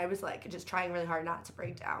hug. And I was like, just trying really hard not to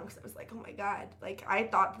break down, because I was like, oh my God, like I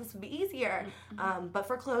thought this would be easier. But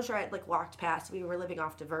for closure, I like walked past, we were living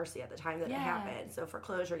off Diversey at the time that it happened. So for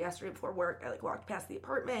closure, yesterday before work, I like walked past the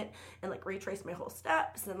apartment and like retraced my whole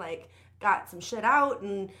steps and like got some shit out.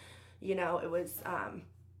 And, you know, it was,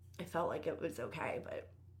 it felt like it was okay, but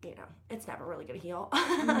you know, it's never really gonna heal.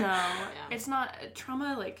 It's not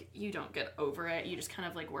trauma. Like, you don't get over it. You just kind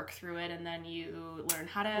of like work through it, and then you learn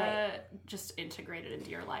how to just integrate it into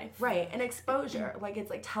your life. Right, and exposure. Like, it's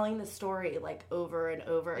like telling the story like over and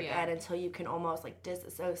over again until you can almost like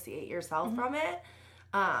disassociate yourself from it.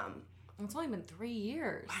 It's only been 3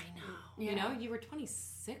 years. I know. You know, you were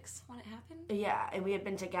 26 when it happened. Yeah, and we had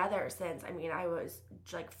been together since. I mean, I was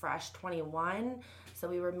like fresh 21, so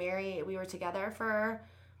we were married. We were together for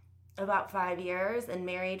about 5 years and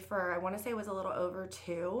married for, I want to say it was a little over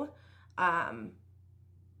 2,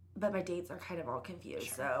 but my dates are kind of all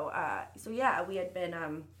confused. Sure. So yeah, we had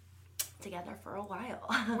been together for a while.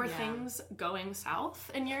 Were things going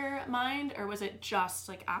south in your mind, or was it just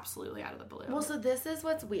like absolutely out of the blue? Well, so this is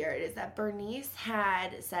what's weird, is that Bernice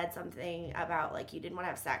had said something about, like, you didn't want to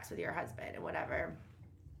have sex with your husband and whatever.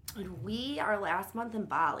 And our last month in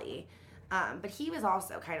Bali, but he was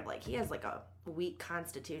also kind of like, he has like a weak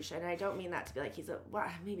constitution. And I don't mean that to be like well,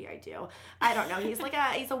 maybe I do. I don't know. He's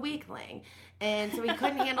a weakling. And so he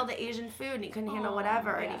couldn't handle the Asian food, and he couldn't handle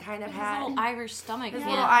whatever. And he kind of had His little Irish stomach. his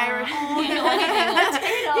little Irish. He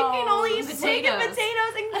can only eat chicken,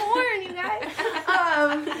 potatoes, and corn, you guys.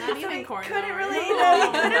 Not even corn. Couldn't really,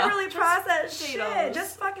 No. couldn't really process potatoes. shit.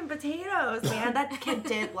 Just fucking potatoes, man. That kid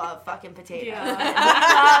did love fucking potatoes. Yeah.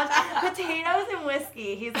 He loved potatoes and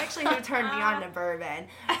whiskey. He's actually who turned me on to bourbon.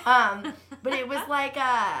 But it was like,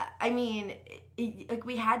 like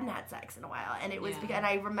we hadn't had sex in a while, and it was because, and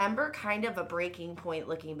I remember kind of a breaking point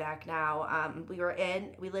looking back now. We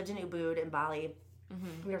lived in Ubud in Bali.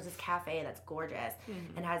 Mm-hmm. There's this cafe that's gorgeous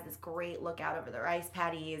and has this great lookout over the rice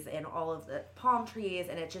paddies and all of the palm trees,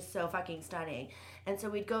 and it's just so fucking stunning. And so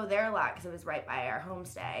we'd go there a lot because it was right by our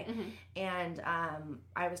homestay. Mm-hmm. And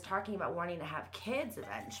I was talking about wanting to have kids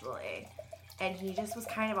eventually, and he just was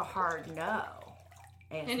kind of a hard no.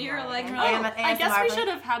 ASMR. And you're like, I guess we should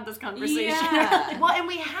have had this conversation. Yeah. Well, and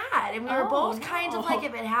we were both kind of like,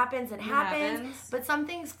 if it happens, it happens. happens. But some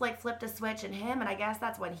things like flipped a switch in him, and I guess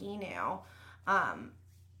that's when he knew.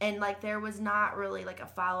 And like there was not really like a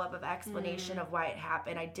follow-up of explanation of why it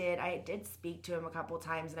happened. I did speak to him a couple of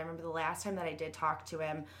times, and I remember the last time that I did talk to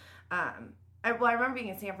him, I remember being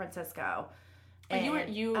in San Francisco. And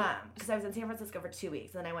because I was in San Francisco for 2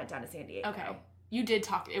 weeks, and then I went down to San Diego. Okay. You did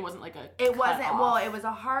talk. It wasn't like It was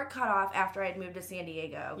a hard cutoff after I'd moved to San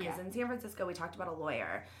Diego, because in San Francisco we talked about a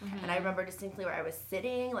lawyer, and I remember distinctly where I was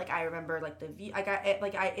sitting. Like I remember like the view.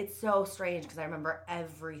 It's so strange because I remember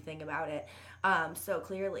everything about it so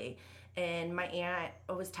clearly. And my aunt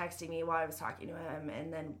was texting me while I was talking to him,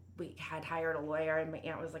 and then we had hired a lawyer, and my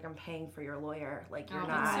aunt was like, "I'm paying for your lawyer. Like, you're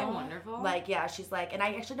not." That's so wonderful. Like, yeah, she's like, and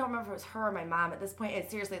I actually don't remember if it was her or my mom at this point.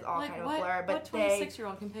 It's all like, kind of a blur. But what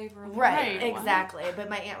 26-year-old can pay for a lawyer? Right, Right, exactly. But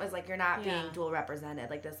my aunt was like, "You're not being dual represented.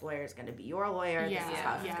 Like, this lawyer is going to be your lawyer. Yeah, this is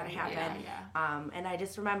how it's going to happen." Yeah. And I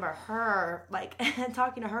just remember her like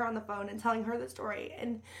talking to her on the phone and telling her the story,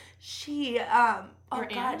 and she the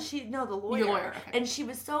lawyer. Your lawyer, okay. And she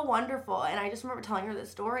was so wonderful, and I just remember telling her the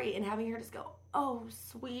story and having her just go, "Oh,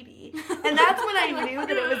 sweetie," and that's when I knew that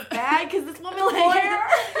it was bad, because this woman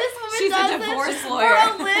She's does a divorce this lawyer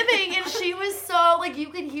for a living, and she was so like, you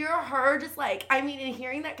could hear her just like, and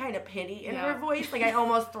hearing that kind of pity in her voice, like I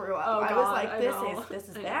almost threw up. I was like, this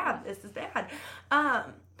is bad. This is bad.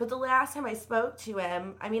 But the last time I spoke to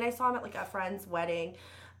him, I saw him at like a friend's wedding.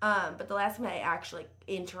 But the last time I actually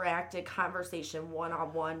interacted, conversation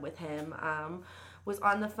one-on-one with him, was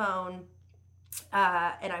on the phone,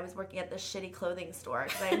 and I was working at this shitty clothing store,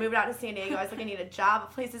 because I moved out to San Diego. I was like, I need a job,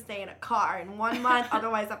 a place to stay, in a car in 1 month,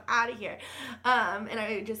 otherwise I'm out of here. And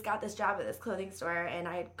I just got this job at this clothing store, and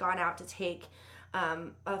I had gone out to take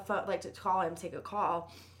to call him, take a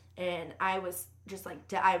call, and I was just like,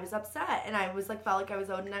 I was upset, and I was like, felt like I was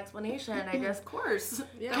owed an explanation, and I just, Of course.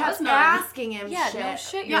 kept asking him shit. No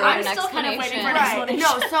shit. Yeah, I'm still kind of waiting for an explanation.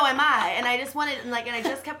 No, so am I. And I just wanted, and I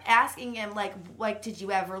just kept asking him, like, did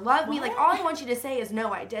you ever love me? Like, all I want you to say is,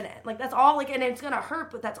 no, I didn't. Like, that's all, and it's gonna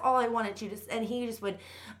hurt, but that's all I wanted you to say. And he just would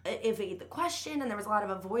evade the question, and there was a lot of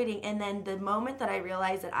avoiding. And then the moment that I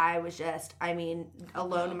realized that I was just,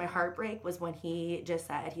 alone in my heartbreak, was when he just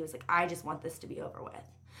said, he was like, I just want this to be over with.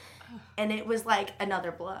 And it was like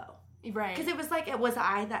another blow. Right. Because it was like, was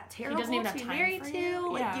I that terrible doesn't even to have be time married for to?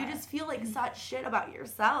 you? Like, Yeah. you just feel like such shit about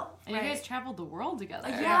yourself. And you guys traveled the world together.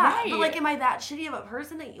 Yeah, Right. but like, am I that shitty of a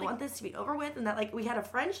person that you want this to be over with? And that like we had a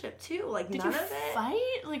friendship too? Like, Did none you of it.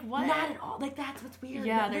 fight? Like what? Not at all. Like, that's what's weird.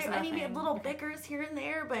 Yeah, But there's we had nothing. little bickers here and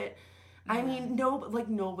there, but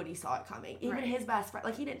nobody saw it coming. Even Right. his best friend,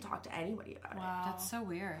 like, he didn't talk to anybody about Wow. That's so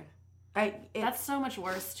weird. it. That's so much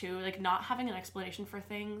worse too. Like not having an explanation for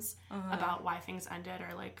things about why things ended,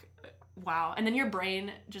 or like, wow. And then your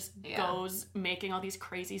brain just goes making all these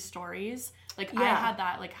crazy stories. Like I had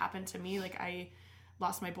that like happen to me. Like I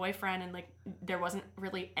lost my boyfriend, and like there wasn't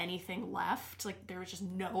really anything left. Like there was just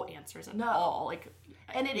no answers at all. Like,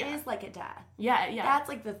 and it is like a death. Yeah, yeah. That's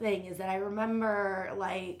like the thing, is that I remember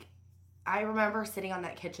sitting on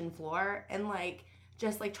that kitchen floor and like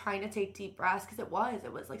just like trying to take deep breaths, because it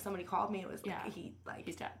was like somebody called me. It was like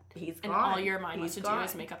he's dead. He's and gone. all your mind wants to do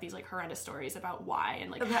is make up these like horrendous stories about why and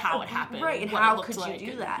like how it happened, right? And what how it looked could like, you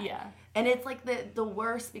do and, that? Yeah, and it's like the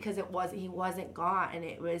worst, because he wasn't gone, and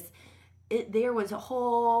there was a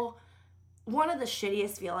whole, one of the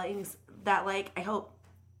shittiest feelings that like I hope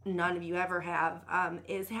none of you ever have,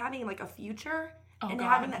 is having like a future and God.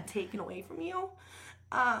 having that taken away from you.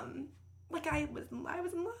 Like I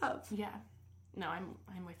was in love. Yeah. No,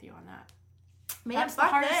 I'm with you on that. Man, That's the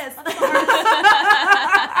fuck hardest- this.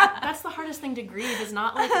 That's the hardest thing to grieve, is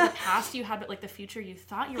not like the past you had, but like the future you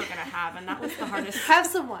thought you were gonna have, and that was the hardest. Have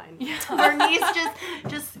some wine. Bernice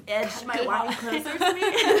just edged my wine closer to me.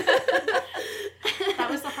 That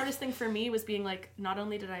was the hardest thing for me, was being like, not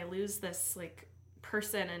only did I lose this like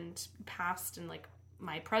person and past and like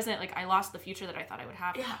my present, like I lost the future that I thought I would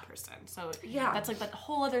have with that person. So that's like that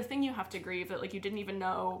whole other thing you have to grieve that like you didn't even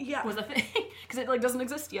know was a thing, because it like doesn't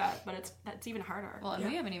exist yet, but that's even harder. Well, and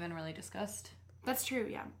we haven't even really discussed, That's true,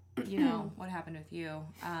 yeah. you know, what happened with you.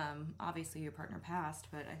 Obviously your partner passed,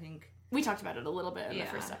 but I think We talked about it a little bit in the Yeah.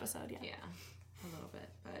 first episode, yeah, a little bit,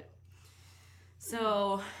 but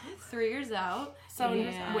so 3 years out. So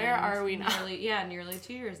and where are we now? Nearly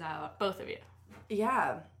 2 years out. Both of you.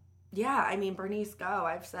 Yeah, I mean, Bernice, go.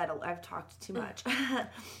 I've talked too much. Well,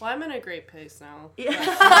 I'm in a great pace now. Yeah.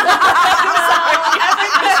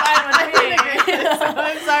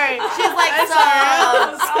 I'm sorry. She's like, so,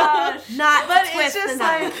 not But twist it's just the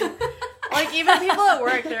knife. like even people at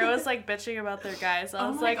work, they're always like bitching about their guys. I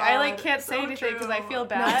was my like, I like God, can't say so anything because I true. feel No,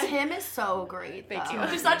 bad. Tim is so great. Thank you.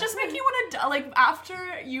 Does that just make you want to, like, after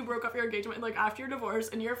you broke up your engagement, like, after your divorce,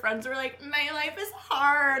 and your friends were like, my life is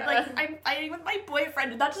hard, like, I'm fighting with my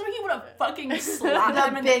boyfriend, did that just make you want to fucking slap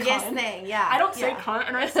him The in biggest the cunt? thing, yeah. I don't say yeah. cunt,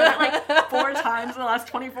 and I said it, like, 4 times in the last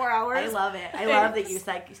 24 hours. I love it. I love that you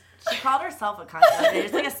said, she called herself a cunt.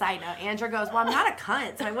 Just like a side note. Andrew goes, well, I'm not a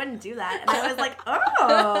cunt, so I wouldn't do that. And I was like,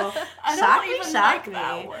 oh, I shock don't me, even shock like me.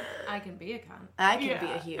 that word. I can be a cunt. I could Yeah.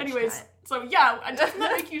 be a huge Anyways, cunt. so yeah, doesn't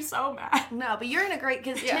that make you so mad? No, but you're in a great,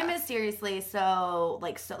 because Yeah. Tim is seriously so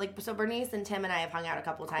Bernice and Tim and I have hung out a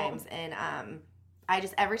couple times, and I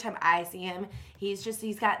just, every time I see him, he's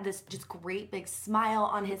got this just great big smile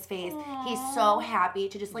on his face. He's so happy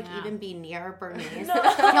to just like even be near Bernice. He'll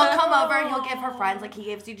come over and he'll give her friends, like he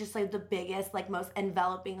gives you just like the biggest, like most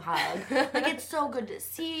enveloping hug. Like, it's so good to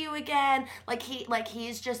see you again.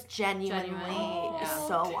 He's just genuinely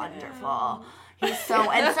so wonderful. He's so,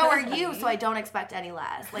 and so are you, so I don't expect any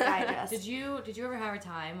less. Like, I just... Did you ever have a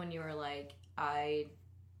time when you were like, I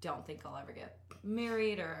don't think I'll ever get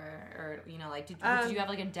married, or you know, like did you have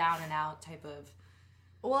like a down and out type of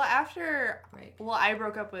Well, after break? I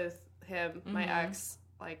broke up with him, my ex.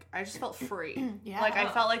 Like, I just felt free. Yeah. Like, I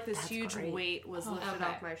felt like this That's huge great. weight was lifted Okay.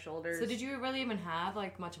 off my shoulders. So did you really even have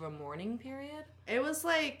like much of a mourning period? It was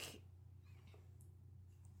like,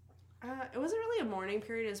 it wasn't really a mourning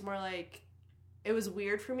period. It was more like, it was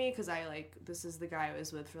weird for me because this is the guy I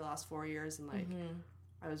was with for the last 4 years, and like,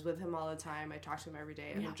 I was with him all the time. I talked to him every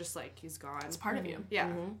day, and I'm just like, he's gone. It's part of you.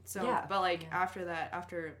 Yeah. So, Yeah. but like after that,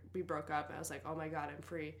 after we broke up, I was like, oh my God, I'm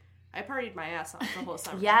free. I partied my ass off the whole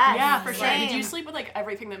summer. Yes. Yeah, for sure. Same. Did you sleep with like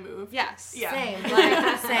everything that moved? Yes. Yeah. Same.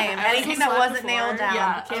 Like, same. Anything that slept wasn't before. nailed down.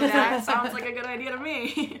 Yeah, Came back. sounds like a good idea to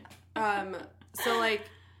me. So like,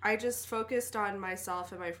 I just focused on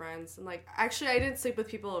myself and my friends, and like, actually, I didn't sleep with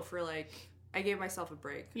people for like, I gave myself a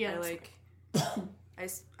break. Yeah, I, that's like,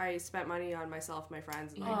 I spent money on myself, my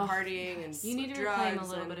friends, and like partying and You need to drugs reclaim a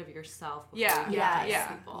little and- bit of yourself. Yeah. you Yes. get Yeah.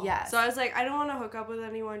 people. Yes. So I was like, I don't want to hook up with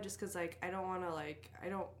anyone just because like I don't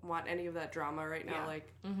want any of that drama right now. Yeah.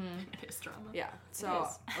 Like, It is drama. yeah. So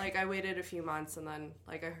is. like I waited a few months, and then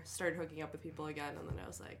like I started hooking up with people again, and then I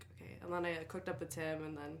was like, okay. And then I hooked up with Tim,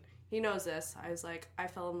 and then he knows this. I was like, I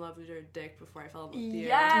fell in love with your dick before I fell in love with you.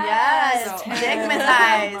 Yes, So-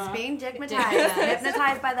 digmatized, being digmatized,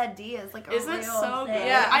 hypnotized by that D is like a Isn't real it so thing. good?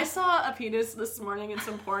 Yeah. I saw a penis this morning in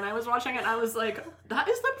some porn I was watching, and I was like, that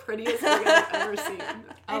is the prettiest thing I've ever seen.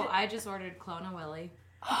 Oh, I just ordered Clone Willy.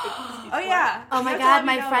 Oh yeah. Oh my You have to God, let me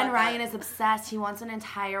my know friend about Ryan that. is obsessed. He wants an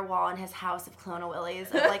entire wall in his house of Clone Willies,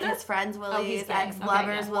 of like his friends' Willies, gay.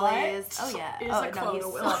 ex-lovers' Okay, Willies. Oh yeah. Is Oh a no, Clone he's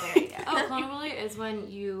Willy? so very gay. Oh, Clone Willy is when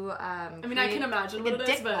you I mean, I can imagine like what a it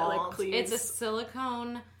is, dick but like, mold. please. It's a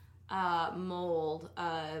silicone mold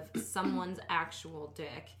of someone's actual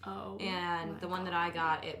dick. Oh, And my the one that I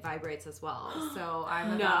got, it vibrates as well. So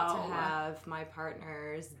I'm No. about to have my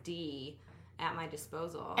partner's D at my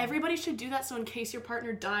disposal. Everybody should do that, so in case your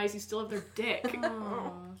partner dies, you still have their dick.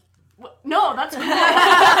 Oh. What? No, that's We all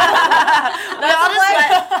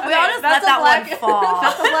just let that one fall.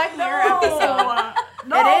 That's the Black Mirror episode.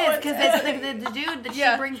 No, it is because it's the dude that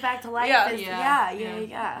Yeah. she brings back to life. Yeah. is,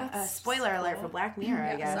 Yeah. Spoiler alert for Black Mirror,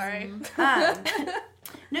 I guess. Sorry.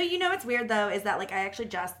 No, you know what's weird though is that like I actually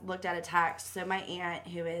just looked at a text. So my aunt,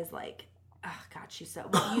 who is like oh God, she's so.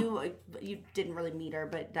 You didn't really meet her,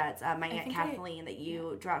 but that's my Aunt Kathleen that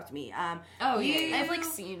you dropped me. I've like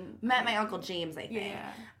seen met my Uncle James, I think.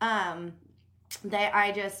 Yeah.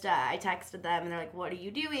 I texted them and they're like, what are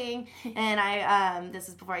you doing? And I this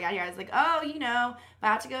is before I got here, I was like, oh,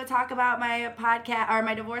 about to go talk about my podcast or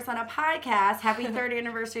my divorce on a podcast. Happy third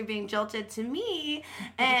anniversary of being jilted to me.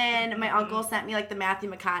 And my uncle sent me like the Matthew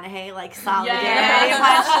McConaughey like solidarity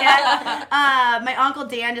punch. My Uncle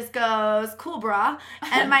Dan just goes, cool brah.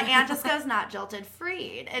 And my aunt just goes, not jilted,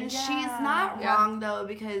 freed. And she's not wrong though,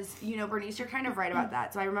 because Bernice, you're kind of right about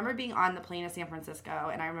that. So I remember being on the plane to San Francisco,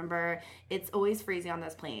 and I remember it's always freezing on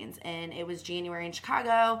those planes, and it was January in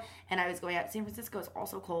Chicago, and I was going out to San Francisco. It's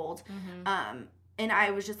also cold. And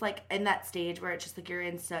I was just like in that stage where it's just like you're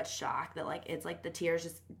in such shock that like it's like the tears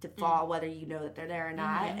just fall whether you know that they're there or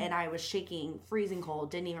not. And I was shaking, freezing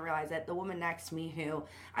cold, didn't even realize it. The woman next to me, who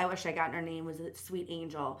I wish I gotten her name, was a sweet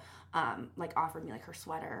angel, like offered me like her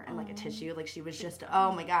sweater and like a tissue. Like she was just,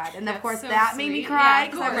 oh my God. And of course that made me cry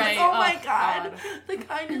because I was like, oh my God, the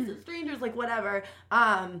kindness of strangers, like whatever.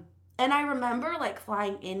 And I remember like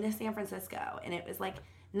flying into San Francisco, and it was like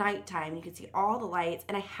nighttime. You could see all the lights,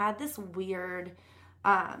 and I had this weird,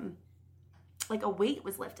 like a weight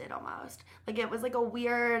was lifted almost. Like it was like a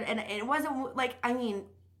weird, and it wasn't like, I mean,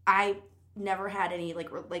 I never had any like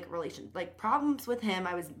problems with him.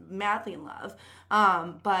 I was madly in love,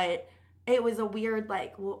 but it was a weird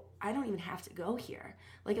like, well, I don't even have to go here.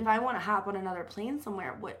 Like if I want to hop on another plane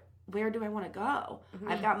somewhere, where do I want to go?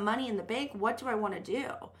 I've got money in the bank. What do I want to do?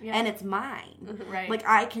 Yeah. And it's mine. Right. Like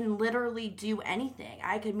I can literally do anything.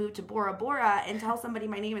 I could move to Bora Bora and tell somebody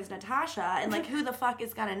my name is Natasha, and like who the fuck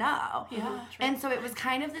is gonna know? Yeah. True. And so it was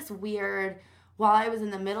kind of this weird, while I was in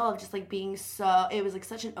the middle of just like being so, it was like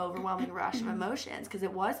such an overwhelming rush of emotions, because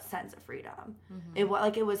it was a sense of freedom. It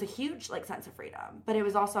was a huge like sense of freedom, but it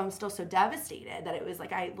was also, I'm still so devastated that it was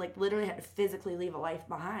like I like literally had to physically leave a life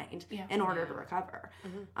behind in order to recover.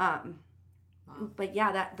 But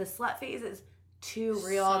yeah, that the slut phase is too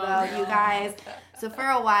real though, you guys. So for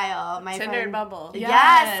a while, my Tinder friend, and Bumble.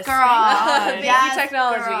 Yes, girl. Thank you, Yes,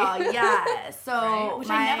 technology. girl. Yes. So Which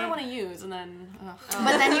I never want to use, and then.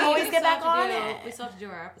 But then you always get back on it. We still have to do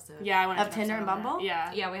our episode. Yeah, I want to Of Tinder and Bumble?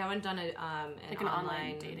 Yeah. Yeah, we haven't done an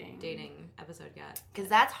online dating episode yet. Because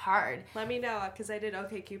that's hard. Let me know, because I did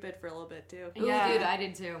OkCupid for a little bit too. Ooh, Yeah. dude, I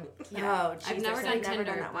did too. Oh, I've Jesus, never done Tinder,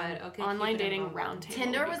 that one. but okay. Online dating roundtable.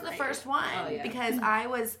 Tinder was the first one because I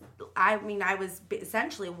was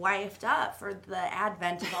essentially wifed up for the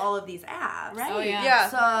advent of all of these apps. Right. Oh yeah. Yeah.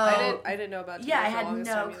 So I didn't know about Tinder I for the had longest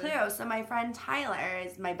no time clue. either. So my friend Tyler,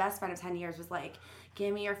 is my best friend of 10 years, was like,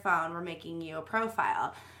 "Give me your phone. We're making you a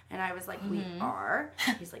profile." And I was like, "We are."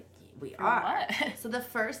 He's like, "We are." What? So the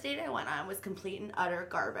first date I went on was complete and utter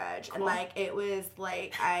garbage. And like it was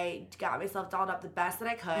like I got myself dolled up the best that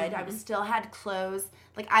I could. I was still had clothes.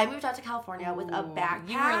 Like I moved out to California with a backpack.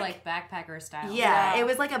 You were like backpacker style. Yeah, it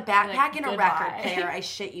was like a backpack Like, and a goodbye. record player. I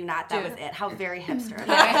shit you not. That was it. How very hipster.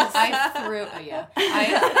 I threw,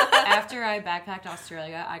 after I backpacked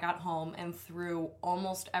Australia, I got home and threw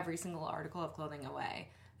almost every single article of clothing away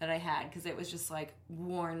that I had, because it was just like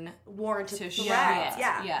worn to to shreds. shit.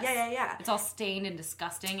 Yeah. Yes. Yeah. It's all stained and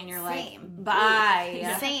disgusting, and you're Same. like,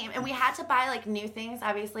 bye. Same. And we had to buy like new things,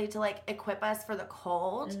 obviously, to like equip us for the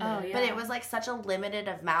cold. Oh, yeah. But it was like such a limited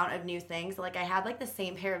amount of new things. Like I had like the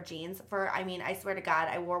same pair of jeans for, I mean, I swear to God,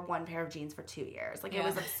 I wore one pair of jeans for 2 years. Like it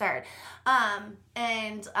was absurd. But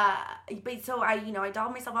so I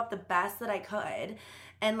dolled myself up the best that I could.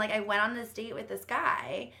 And like I went on this date with this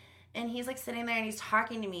guy. And he's like sitting there and he's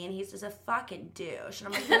talking to me and he's just a fucking douche. And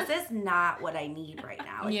I'm like, this is not what I need right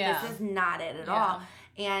now. Like this is not it at all.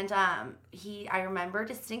 And I remember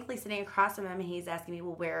distinctly sitting across from him and he's asking me,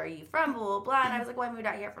 well, where are you from? Blah, blah, blah. And I was like, well, I moved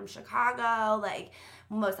out here from Chicago, like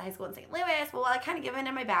most of high school in St. Louis. Well, I kind of given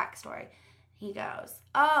him my backstory. He goes,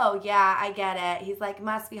 oh, yeah, I get it. He's like,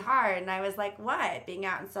 must be hard. And I was like, what? Being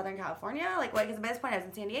out in Southern California? Like, what? Because at this point I was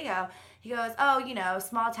in San Diego. He goes, oh,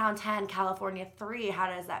 small town 10, California 3.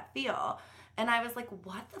 How does that feel? And I was like,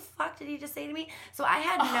 what the fuck did he just say to me? So I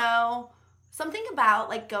had something about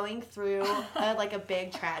like going through a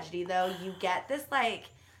big tragedy though. You get this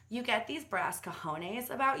you get these brass cojones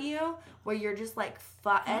about you where you're just like,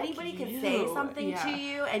 fuck, anybody can say something to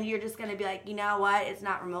you and you're just going to be like, you know what? It's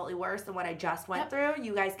not remotely worse than what I just went through.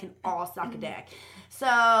 You guys can all suck a dick.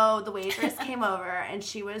 So the waitress came over and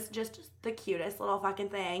she was just the cutest little fucking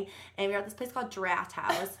thing. And we were at this place called Draft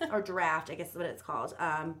House, or Draft, I guess is what it's called.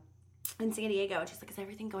 In San Diego, and she's like, is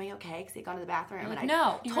everything going okay? Because he'd gone to the bathroom, and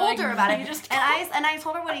I told her about it. And I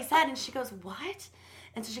told her what he said, and she goes, what?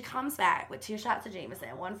 And so she comes back with 2 shots of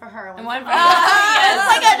Jameson, one for her and one one for for me. Just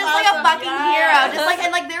like a fucking hero. Just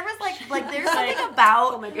like there was like there's something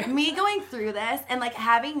about me going through this and like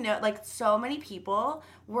having so many people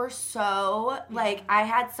were so like I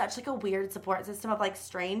had such like a weird support system of like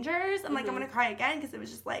strangers. I'm like I'm gonna cry again because it was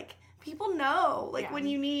just like people know when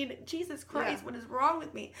you need Jesus Christ, what is wrong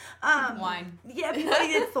with me? Wine. Yeah, people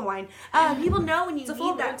it's the wine. People know when you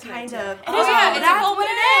need that kind of. It's a full moon.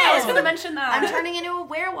 I was gonna mention that. I'm turning into a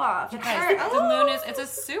werewolf. The moon is it's a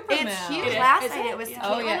super moon. It's huge. Last night it was.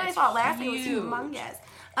 Caitlin and I thought last night it was humongous.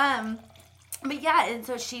 But yeah, and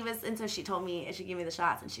so she told me, she gave me the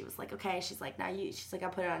shots, and she was like, okay, she's like, she's like,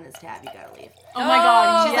 I'll put it on his tab, you gotta leave. Oh my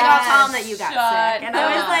god, she's like, I'll tell him that you got sick. And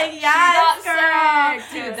I was like, yes, girl.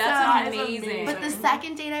 Dude, that's amazing. But the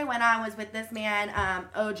second date I went on was with this man,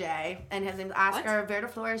 OJ, and his name's Oscar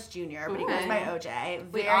Vertiflores Jr., but he goes by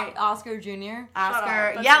OJ. Wait, Oscar Jr.?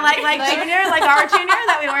 Oscar, yeah, like Junior, like our Junior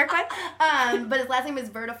that we work with. But his last name is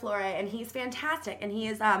Vertiflore, and he's fantastic, and he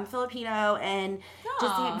is Filipino, and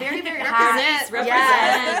just very, very hot. Represent.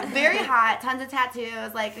 Yeah, very hot, tons of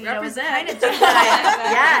tattoos, like you know, the kind of dude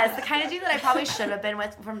that the kind of dude that I probably should have been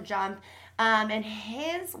with from jump. And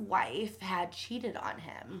his wife had cheated on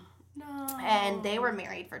him. No. And they were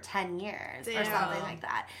married for 10 years or something like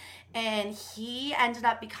that. And he ended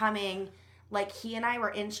up becoming he and I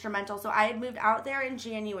were instrumental. So I had moved out there in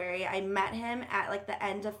January. I met him at the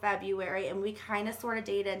end of February, and we kind of sort of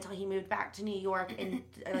dated until he moved back to New York in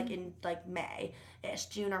May-ish,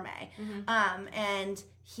 June or May. And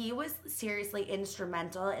he was seriously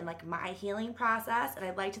instrumental in my healing process, and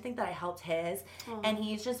I'd like to think that I helped his. And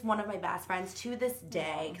he's just one of my best friends to this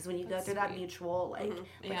day, because when you go through that mutual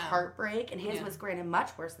heartbreak, and his was granted much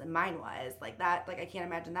worse than mine was, I can't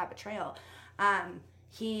imagine that betrayal.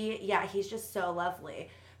 He's just so lovely.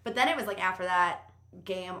 But then it was after that,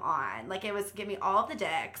 game on. It was give me all of the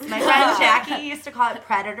dicks. My friend Jackie used to call it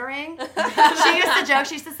predatoring. She used to joke,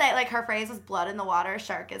 she used to say her phrase was blood in the water,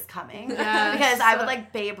 shark is coming. Because I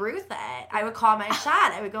would Babe Ruth it. I would call my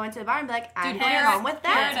shot. I would go into the bar and be like, I'm going home with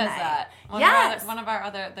that tonight. Does that. One of our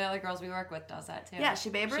other girls we work with does that too. Yeah, she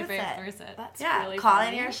Babe Ruth it. That's really call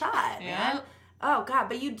funny. in your shot, man. Oh God,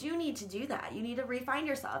 but you do need to do that. You need to refine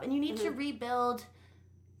yourself, and you need to rebuild.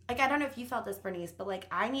 I don't know if you felt this, Bernice, but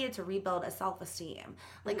I needed to rebuild a self-esteem.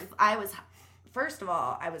 I was, first of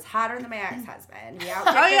all, I was hotter than my ex-husband. He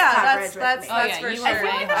outkicked coverage that's for sure.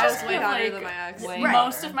 I was way hotter than my ex.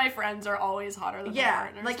 Most of my friends are always hotter than my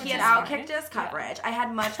partners. He had outkicked his coverage. I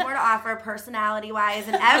had much more to offer personality-wise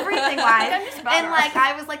and everything-wise. And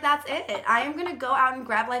I was like, that's it. I am gonna go out and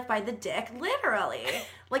grab life by the dick, literally.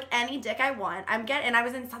 Any dick I want, and I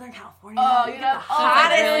was in Southern California. Oh, you got the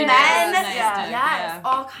hottest really men. nice dick,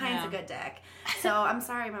 All kinds of good dick. So I'm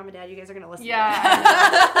sorry, Mom and Dad, you guys are gonna listen. Yeah. To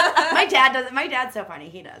this. My dad doesn't. My dad's so funny.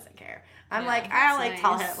 He doesn't care. I'm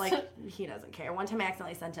tell him he doesn't care. One time I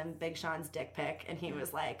accidentally sent him Big Sean's dick pic, and he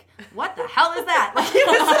was like, "What the hell is that?" He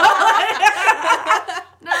was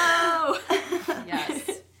so no.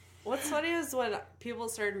 Yes. What's funny is when people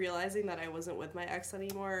started realizing that I wasn't with my ex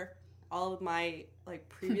anymore. All of my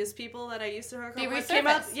previous people that I used to hook up with came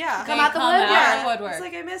out. Yeah, come out the woodwork.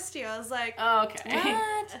 It's I missed you. I was like, oh, okay.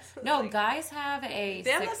 What? No, guys have a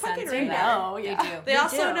they have sixth that fucking sense. radar. They do. They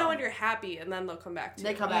also know when you're happy, and then they'll come back to you.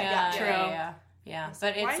 They come back. Yeah, true. Yeah.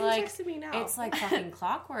 But why are you texting me now? It's fucking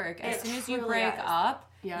clockwork. As soon as you truly break is.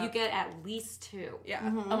 up, you get at least 2. Yeah.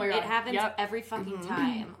 Oh my god. It happens every fucking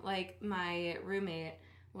time. My roommate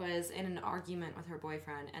was in an argument with her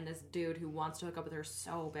boyfriend, and this dude who wants to hook up with her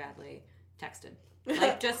so badly texted.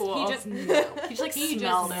 Cool. He just knew. He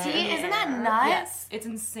smelled it. See, isn't that nuts? Yes, it's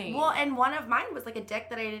insane. Well, and one of mine was a dick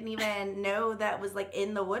that I didn't even know that was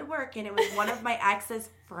in the woodwork, and it was one of my ex's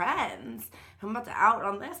friends. I'm about to out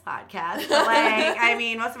on this podcast,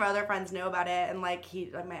 but most of our other friends know about it, and my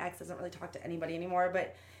ex doesn't really talk to anybody anymore,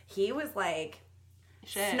 but he was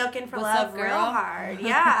snooking for What's love up, girl? real hard.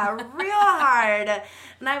 Yeah, real hard.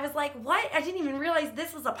 And I was like, what? I didn't even realize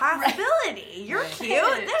this was a possibility. You're cute.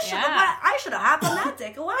 I should have hopped on that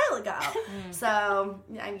dick a while ago. So,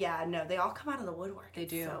 no, they all come out of the woodwork. They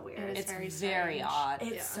do. It's so weird. It's very odd.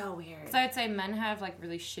 It's so weird. So I'd say men have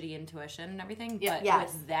really shitty intuition and everything, but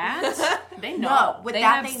Yes. with that, They know. No, with they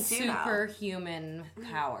that have they do know. superhuman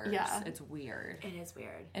powers. Yeah. It's weird. It is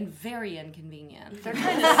weird. And very inconvenient. They're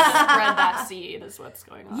trying to spread that seed is what's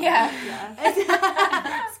going on. Yeah.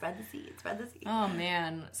 Spread the seed. Spread the seed. Oh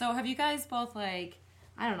man. So have you guys both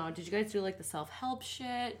I don't know, did you guys do the self-help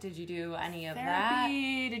shit? Did you do any of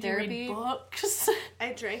Therapy. that? Did you read books?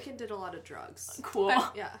 I drank and did a lot of drugs. Cool.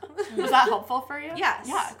 Yeah. Was that helpful for you? Yes.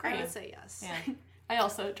 Yeah, I great. would say yes. Yeah. I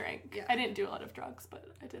also drank. Yeah. I didn't do a lot of drugs, but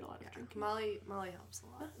I did a lot of drinking. Molly helps a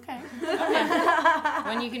lot. Okay.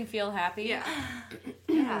 When you can feel happy. Yeah.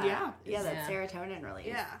 Yeah. Yeah, that's Yeah. serotonin release.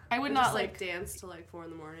 Yeah. I would We not just, like. dance till like 4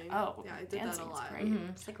 a.m. Oh, yeah, I did that a dancing's lot. great.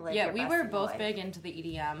 It's like live Yeah, your we best were single both life. big into the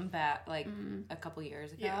EDM back like a couple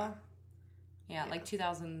years ago. Yeah. Yeah, like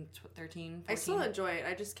 2013, 14. I still enjoy it.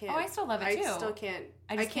 I just can't. Oh, I still love it, too. I still can't.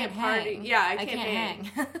 I just can't party. hang. Yeah, I I can't, can't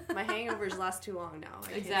hang. My hangovers last too long now. I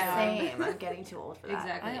can't. Exactly. Same. I'm getting too old for that.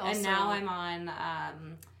 Exactly. I And also- now I'm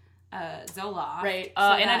on Zoloft. Right. so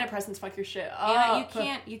that- Antidepressants fuck your shit Yeah,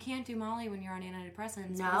 up. you can't do Molly when you're on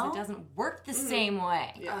antidepressants No? because it doesn't work the same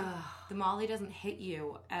way. Yeah. The Molly doesn't hit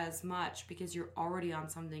you as much because you're already on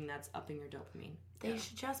something that's upping your dopamine. They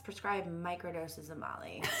should just prescribe microdoses of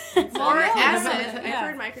Molly. Or yeah. acid. Yeah.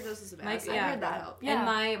 I've heard microdoses of Mic- acid. yeah. I heard that help. Yeah.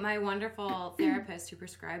 And my wonderful therapist who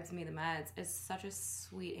prescribes me the meds is such a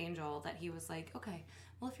sweet angel that he was like, okay,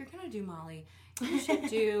 well, if you're going to do Molly, you should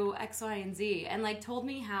do X, Y, and Z. And like told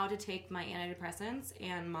me how to take my antidepressants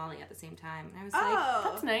and Molly at the same time. And I was like, Oh,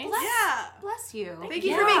 That's nice. Yeah. bless you. Thank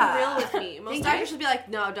you for being Yeah. real with me. Most doctors would be like,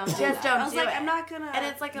 no, don't do Just that. don't I was do like, it. I'm not gonna. And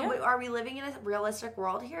it's like, are we living in a realistic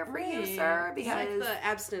world here for you, sir? it's Because like the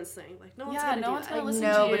abstinence thing. Like, no one's Yeah, gonna no do one's that. gonna Like, listen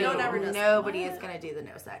nobody, to you. No one ever does that. nobody is gonna do the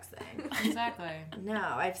no sex thing. Exactly. No,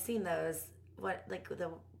 I've seen those.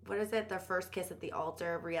 What is it? The first kiss at the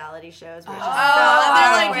altar reality shows. Where it's just Oh, so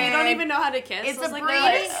they're like, awkward. you don't even know how to kiss. It's I was a like,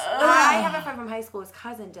 breeding. no, I have a friend from high school. His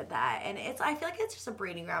cousin did that, and I feel like it's just a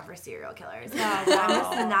breeding ground for serial killers. I'm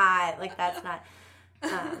just not like that's not.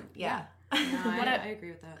 Yeah. No, What I a- agree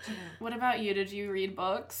with that too. What about you? Did you read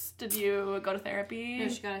books? Did you go to therapy? No,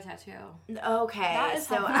 she got a tattoo. Okay, That is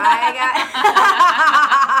so helpful. I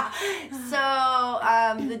got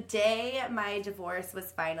so the day my divorce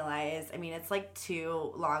was finalized. I mean, it's like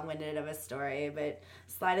too long-winded of a story, but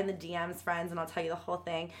slide in the DMs, friends, and I'll tell you the whole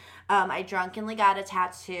thing. I drunkenly got a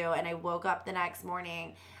tattoo, and I woke up the next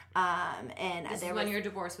morning. And This is there when was, your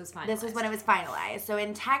divorce was finalized. This was when it was finalized. So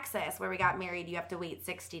in Texas, where we got married, you have to wait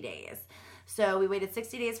 60 days. So we waited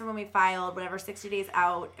 60 days from when we filed, whatever 60 days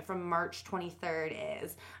out from March 23rd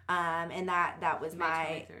is. And that was May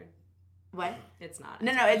my 23rd. what? It's not.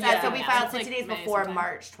 No, it's Yeah, so we yeah, filed it's 60 like days May before sometime.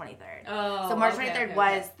 March 23rd. Oh, So March okay, 23rd okay,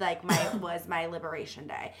 was okay. like my liberation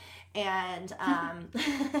day. And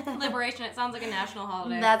Liberation. It sounds like a national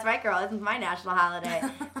holiday. that's right, girl. It's my national holiday.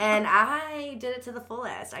 And I did it to the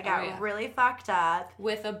fullest. I got yeah. really fucked up.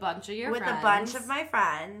 with a bunch of your With friends. a bunch of my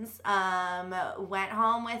friends, went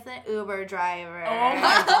home with an Uber driver. Oh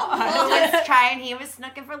my Who was trying, he was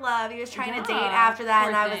snooking for love. He was trying to date after that, poor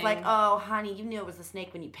and I was thing. like, oh, honey, you knew it was a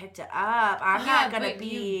snake when you picked it up. I'm Yeah, not gonna but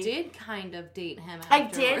be. You did kind of date him. I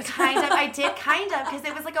did afterwards. kind of, because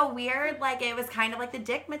it was like a weird, like, it was kind of like the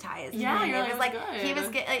dickmatized. Yeah, thing. you're It like, was it like, was he good. was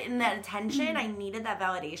getting that attention. I needed that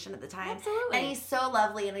validation at the time. Absolutely. And he's so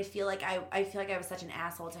lovely, and I feel like I feel like I was such an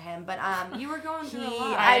asshole to him. But You were going through a he,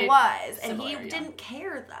 lot. I was, and Similar, he yeah. didn't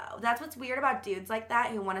care though. That's what's weird about dudes like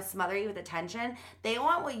that who want to smother you with attention. They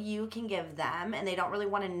want what you can give them, and they don't really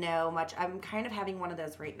want to know much. I'm kind of having one of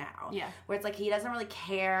those right now. Yeah. Where it's like he doesn't really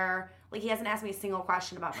care. Like he hasn't asked me a single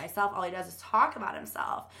question about myself. All he does is talk about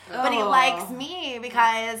himself. But he Oh. likes me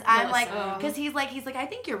because I'm like, Melissa. because he's like, I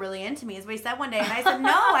think you're really into me, is what he said one day, and I said,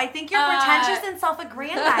 no, I think you're pretentious and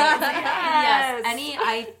self-aggrandizing. Yes.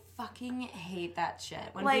 I fucking hate that shit.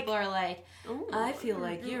 When Like- people are like, I feel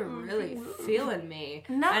like you're really feeling me.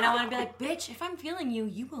 No. And I want to be like, bitch, if I'm feeling you,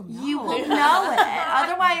 you will know. You will know it.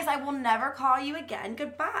 Otherwise, I will never call you again.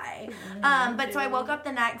 Goodbye. But so I woke up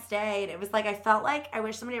the next day, and it was like I felt like I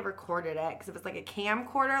wish somebody had recorded it because it was like a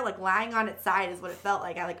camcorder, like lying on its side is what it felt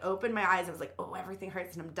like. I like opened my eyes. I was like, oh, everything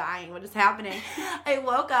hurts and I'm dying. What is happening? I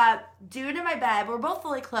woke up, dude in my bed. We're both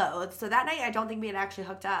fully clothed. So that night, I don't think we had actually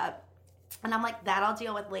hooked up. And I'm like, that I'll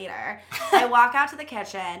deal with later. I walk out to the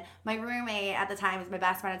kitchen. My roommate at the time was my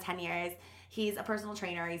best friend of 10 years. He's a personal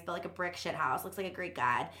trainer. He's built like a brick shit house. Looks like a Greek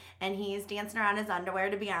god. And he's dancing around in his underwear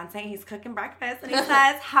to Beyonce. He's cooking breakfast. And he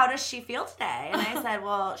says, how does she feel today? And I said,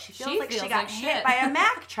 well, she feels like she feels got like hit shit. by a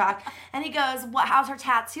Mack truck. And he goes, how's her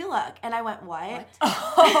tattoo look? And I went, what?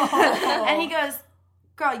 And he goes,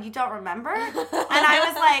 girl, you don't remember? And I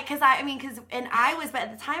was like, but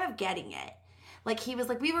at the time of getting it, like, he was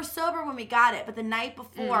like, we were sober when we got it, but the night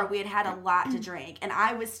before, we had had a lot to drink, and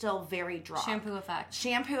I was still very drunk. Shampoo effect.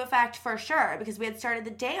 Shampoo effect for sure, because we had started the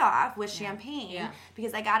day off with champagne, Yeah.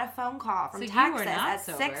 because I got a phone call from So you Texas were not at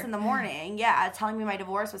sober. 6 in the morning, telling me my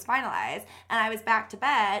divorce was finalized, and I was back to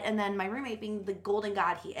bed, and then my roommate, being the golden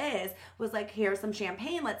god he is, was like, here's some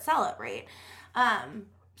champagne, let's celebrate.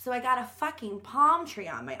 So I got a fucking palm tree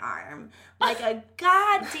on my arm. Like a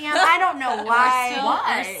goddamn, I don't know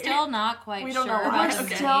why. We're still not quite We sure don't know about why. the We're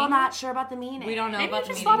meaning. still not sure about the meaning. We don't know Maybe about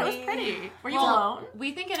you the just meaning. thought it was pretty. Were you Well, alone?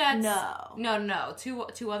 We think it adds... No. No.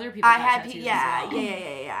 Two other people I got had, tattoos yeah, as well.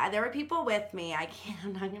 yeah. There were people with me. I'm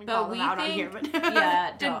not gonna But call we them out on think... here, but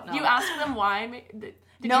yeah, Did don't know. you ask them why?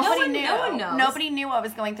 nobody knew. No one knows. Nobody knew what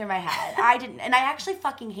was going through my head. I didn't, and I actually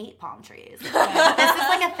fucking hate palm trees. This is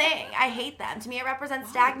like a thing. I hate them. To me, it represents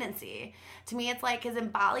stagnancy. To me, it's like, because in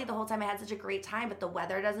Bali the whole time I had such a great time, but the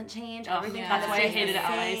weather doesn't change. Everything yeah. kind That's of why I stays hated the LA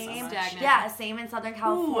so same. much. Stagnant. Yeah, same in Southern Ooh,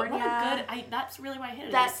 California. what a good. That's really why I hated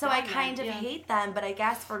it. That's It's so I stagnant. kind of Yeah. hate them, but I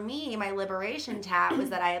guess for me, my liberation tap was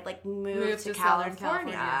that I had like moved to Southern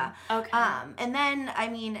California. Okay. And then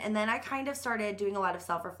I kind of started doing a lot of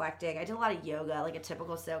self-reflecting. I did a lot of yoga, like a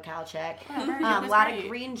typical SoCal chick. A lot of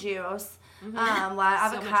green juice, a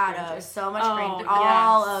lot of So much green avocados, juice. so much Oh, green,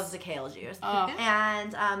 all yes. of the kale juice. Oh.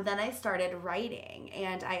 And then I started writing,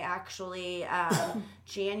 and I actually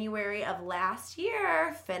January of last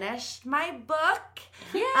year finished my book.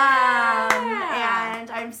 And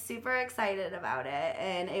I'm super excited about it.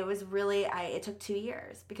 And it was really, it took 2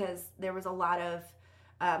 years because there was a lot of,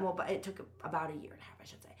 it took about a year and a half, I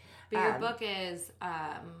should say. But your book is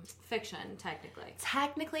fiction, technically.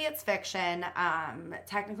 Technically, it's fiction.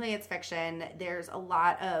 There's a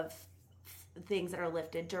lot of things that are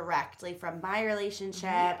lifted directly from my relationship,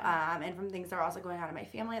 and from things that are also going on in my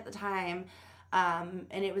family at the time. And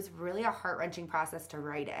it was really a heart-wrenching process to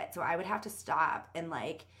write it. So I would have to stop and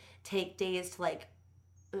like take days to like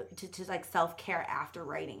self-care after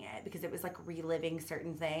writing it, because it was like reliving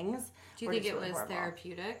certain things. Do you think it was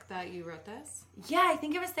therapeutic that you wrote this? Yeah, I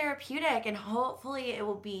think it was therapeutic, and hopefully it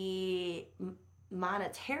will be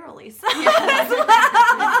monetarily so. Is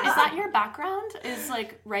that your background? Is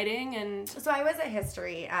like writing and... So I was a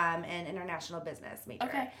history and international business major.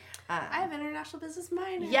 Okay. I have international business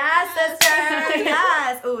minor. Yes, sister.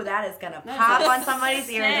 Yes. Ooh, that is gonna pop on somebody's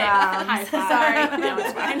eardrums. High five. Sorry. No,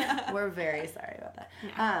 it's fine. We're very sorry about that.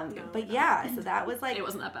 No, but yeah, so that was like It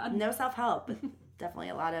wasn't that bad. no self-help, but definitely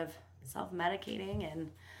a lot of self-medicating and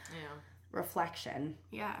reflection.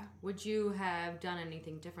 Yeah. Would you have done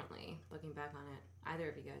anything differently looking back on it? Either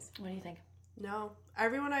of you guys? What do you think? No.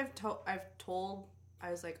 Everyone I've told, I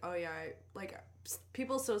was like, oh yeah,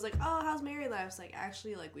 people still was like, oh, how's married life? I was like,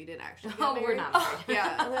 actually, like, we didn't actually get married. We're not married.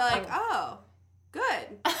 Yeah. And they're like, oh, good.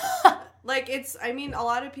 Like, a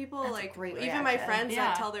lot of people, That's a like, great even my reaction. friends Yeah.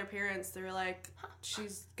 that tell their parents, they're like,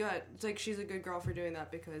 she's good. It's like, she's a good girl for doing that,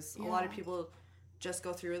 because a lot of people just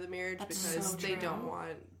go through with the marriage because so they true. don't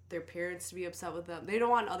want their parents to be upset with them. They don't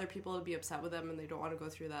want other people to be upset with them, and they don't want to go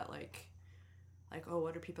through that, like, oh,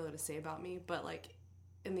 what are people going to say about me? But, like,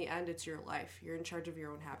 in the end, it's your life. You're in charge of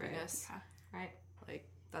your own happiness. Right. Like,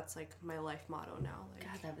 that's, like, my life motto now. Like,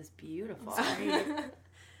 God, that was beautiful.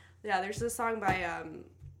 yeah, there's this song by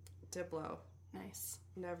Diplo. Nice.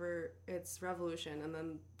 It's Revolution. And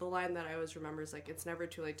then the line that I always remember is, like, it's never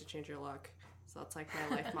too late to change your luck. So that's, like,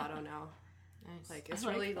 my life motto now. Nice. Like, it's I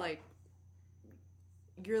like really, that. like,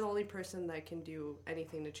 you're the only person that can do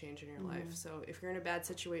anything to change in your life. So if you're in a bad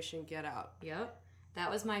situation, get out. Yep. That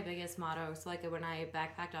was my biggest motto. So, like, when I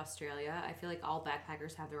backpacked Australia, I feel like all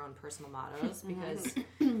backpackers have their own personal mottos because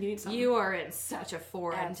You need some. you are in such a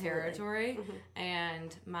foreign Absolutely. territory.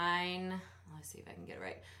 And mine, let's see if I can get it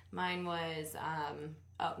right. Mine was,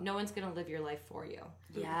 no one's going to live your life for you.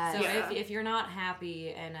 Yes. So Yeah. if you're not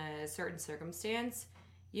happy in a certain circumstance,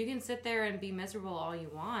 you can sit there and be miserable all you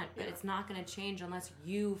want, but it's not going to change unless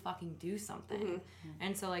you fucking do something.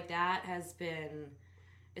 And so, like, that has been...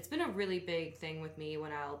 It's been a really big thing with me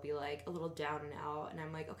when I'll be, like, a little down and out, and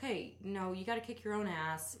I'm like, okay, no, you gotta kick your own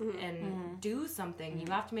ass and do something. You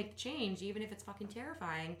have to make the change, even if it's fucking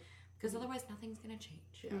terrifying, because otherwise nothing's gonna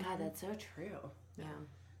change. God, that's so true. Yeah.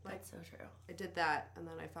 That's so true. I did that, and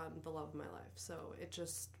then I found the love of my life. So it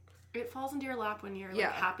just... It falls into your lap when you're like,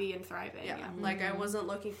 Yeah. happy and thriving. Yeah. Like, I wasn't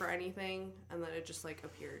looking for anything, and then it just, like,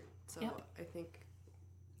 appeared. So Yep. I think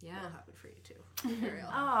Yeah. it'll happen for you, too. Ariel.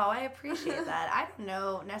 Oh, I appreciate that. I don't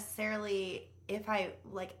know necessarily if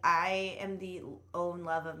I am the own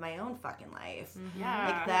love of my own fucking life. Yeah.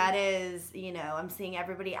 Like, that is, I'm seeing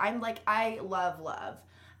everybody. I love love.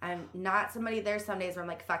 I'm not somebody, there's some days where I'm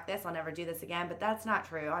like, fuck this, I'll never do this again. But that's not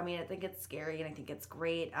true. I mean, I think it's scary and I think it's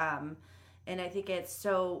great. And I think it's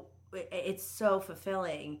so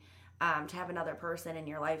fulfilling to have another person in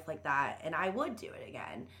your life like that. And I would do it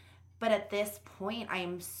again. But at this point, I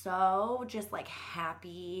am so just like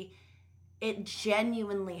happy,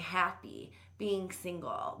 genuinely happy being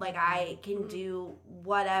single. Like, I can do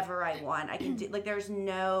whatever I want. I can do, like, there's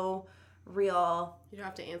no real. You don't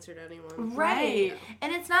have to answer to anyone. Right.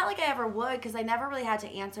 And it's not like I ever would, because I never really had to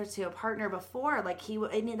answer to a partner before. Like,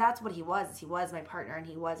 I mean, that's what he was. He was my partner, and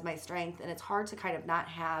he was my strength. And it's hard to kind of not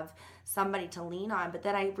have somebody to lean on. But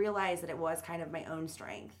then I realized that it was kind of my own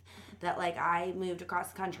strength. That, like, I moved across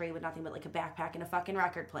the country with nothing but, like, a backpack and a fucking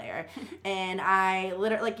record player. And I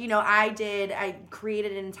literally, like, you know, I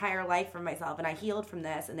created an entire life for myself, and I healed from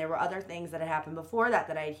this. And there were other things that had happened before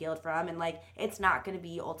that I had healed from. And, like, it's not going to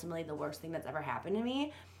be ultimately the worst thing that's ever happened to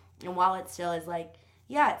me. And while it still is, like,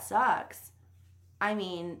 yeah, it sucks. I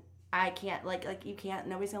mean, I can't, like you can't,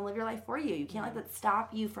 nobody's going to live your life for you. You can't let that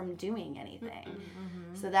stop you from doing anything.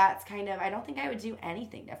 Mm-hmm. So that's kind of, I don't think I would do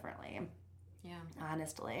anything differently. Yeah.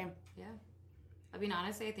 Honestly. Yeah. I mean,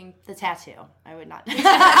 honestly, I think the tattoo. I would not. Maybe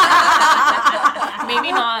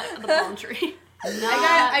not the palm tree. No,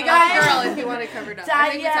 I got a girl if you want to cover it up.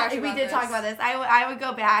 We did talk about this. I would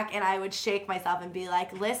go back and I would shake myself and be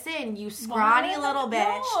like, listen, you scrawny little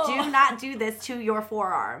bitch, do not do this to your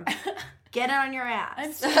forearm. Get it on your ass.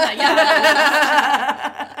 I'm still not,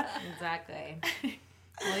 yeah. Exactly.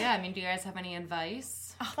 Well, yeah, I mean, do you guys have any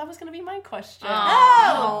advice? Oh, that was going to be my question.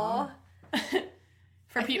 Oh.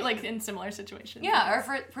 For people, like, in similar situations. Yeah, or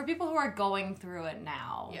for people who are going through it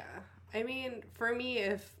now. Yeah. I mean, for me,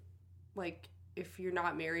 if you're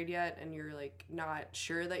not married yet and you're, like, not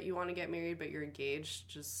sure that you want to get married but you're engaged,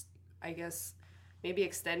 just, I guess, maybe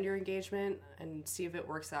extend your engagement and see if it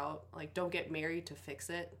works out. Like, don't get married to fix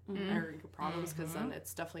it or your problems, because then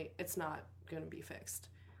it's not going to be fixed.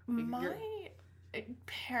 Like, My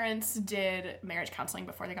parents did marriage counseling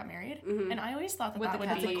before they got married, and I always thought that would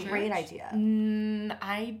that's be a great idea.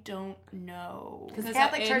 I don't know, because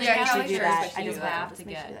Catholic Church should do that. I just have to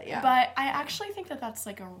get that. Yeah. But I actually think that that's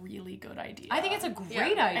like a really good idea. I think it's a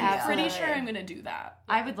great idea. I'm pretty sure I'm gonna do that.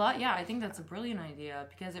 I would love. Yeah, I think that's a brilliant idea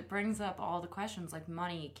because it brings up all the questions like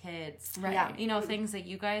money, kids, right? Yeah. You know, things that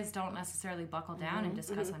you guys don't necessarily buckle down and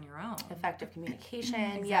discuss on your own. Effective communication.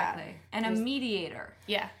 Exactly. Yeah. And a mediator.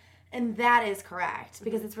 Yeah. And that is correct,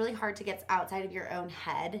 because it's really hard to get outside of your own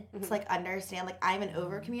head to, like, understand. Like, I'm an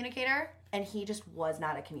over-communicator, and he just was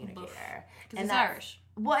not a communicator. Because he's Irish.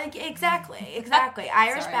 Well, exactly.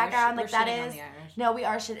 Irish Sorry, background, we're like, that shitting on is... the Irish. No, we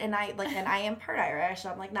are shit, and I am part Irish, so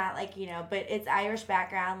I'm, like, not, like, you know, but it's Irish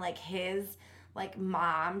background, like, his... Like,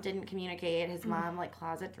 mom didn't communicate. His mom, like,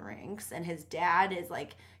 closet drinks. And his dad is,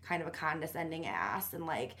 like, kind of a condescending ass. And,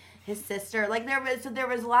 like, his sister... Like, there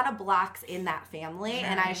was a lot of blocks in that family. Sure.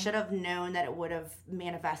 And I should have known that it would have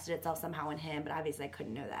manifested itself somehow in him. But obviously I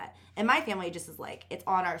couldn't know that. And my family just is, like, it's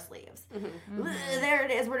on our sleeves. There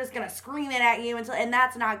it is. We're just going to scream it at you. And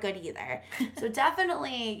that's not good either. So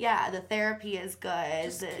definitely, yeah, the therapy is good.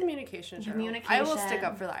 Just communication. Communication. I will stick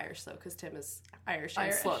up for the Irish, though, because Tim is Irish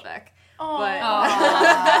and Slovak. But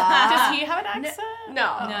does he have an accent? No.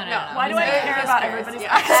 Why do I care about everybody's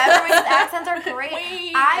accent? Everybody's accents are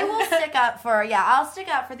great. I will stick up for I'll stick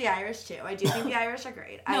up for the Irish too. I do think the Irish are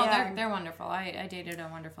great. No, they're wonderful. I dated a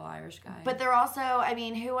wonderful Irish guy. But they're also, I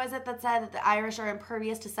mean, who was it that said that the Irish are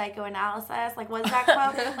impervious to psychoanalysis? Like, what is that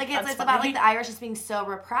quote? Like, it's about, like, the Irish just being so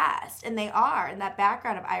repressed, and they are, and that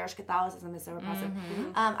background of Irish Catholicism is so repressive.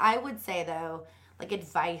 I would say, though, like,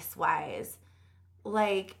 advice-wise,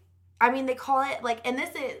 like, I mean, they call it, like, and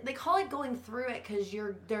they call it going through it because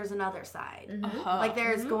there's another side. Like,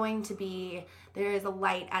 there's going to be, there is a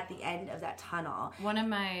light at the end of that tunnel. One of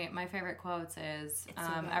my favorite quotes is,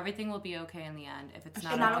 everything will be okay in the end. If it's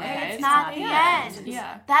not okay, it's not the end.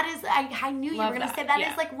 Yeah. That is, I knew you were going to say that. Yeah.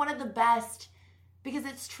 Is, like, one of the best, because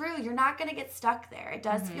it's true. You're not going to get stuck there. It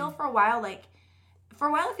does feel for a while like,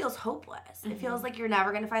 it feels hopeless. It feels like you're never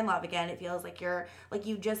going to find love again. It feels like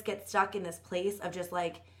you just get stuck in this place of just,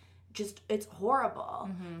 like, it's horrible,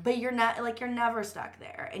 but you're never stuck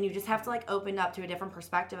there, and you just have to, like, open up to a different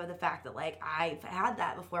perspective of the fact that, like, I've had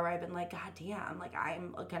that before where I've been like, God damn, like,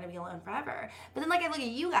 I'm gonna be alone forever. But then, like, I look at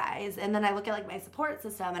you guys, and then I look at, like, my support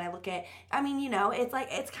system, and I look at, I mean, you know, it's like,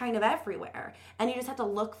 it's kind of everywhere, and you just have to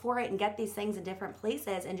look for it and get these things in different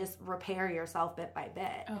places and just repair yourself bit by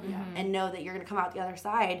bit, and know that you're gonna come out the other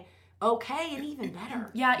side okay and even better.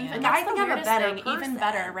 Yeah, even that's I think the I'm a weirdest better thing, person, even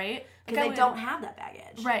better, right? Because I don't have that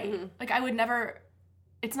baggage. Right. Like, I would never,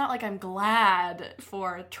 it's not like I'm glad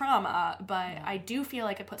for trauma, but I do feel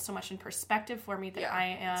like it puts so much in perspective for me that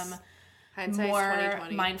I am more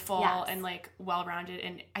mindful and, like, well-rounded,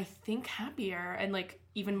 and I think happier, and, like,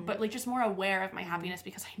 even but, like, just more aware of my happiness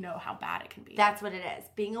because I know how bad it can be. That's what it is.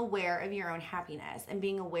 Being aware of your own happiness and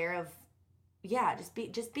being aware of just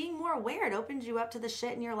being more aware. It opens you up to the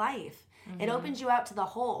shit in your life. It opens you out to the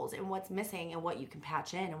holes and what's missing and what you can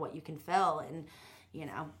patch in and what you can fill, and, you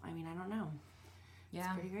know, I mean, I don't know. Yeah.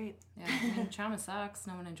 It's pretty great. Yeah. I mean, trauma sucks.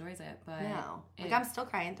 No one enjoys it, but No. Like, it- I'm still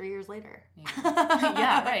crying 3 years later.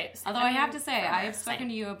 Yeah, right. Although I have to say, forever. I have spoken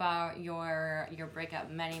to you about your breakup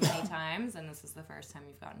many times, and this is the first time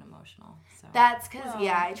you've gotten emotional. So That's because, Well,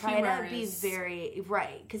 yeah, I try humor to be is- very,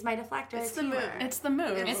 right, because my deflector It's is the mood. humor. It's the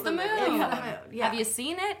mood. it's the mood. It's the mood, yeah. Have you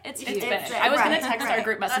seen it? It's It's huge. finished. it, I was right, gonna text our right.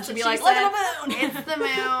 group message That's and be what like, she look said. at the moon. It's the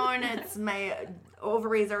moon. It's my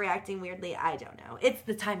ovaries are reacting weirdly. I don't know. It's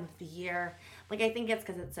the time of the year. Like, I think it's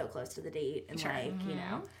because it's so close to the date and, Sure. like, you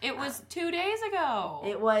know. It was 2 days ago.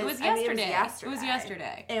 It was, It was I mean, yesterday. it was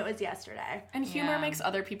yesterday. It was yesterday. And humor Yeah. makes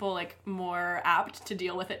other people like more apt to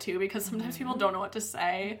deal with it too, because sometimes people don't know what to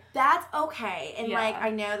say. That's okay. And, Yeah. like, I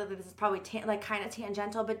know that this is probably, kind of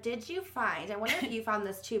tangential, but did you find, I wonder if you found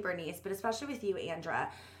this too, Bernice, but especially with you,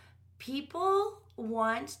 Andra, people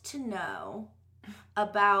want to know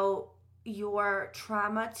about your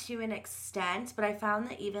trauma to an extent, but I found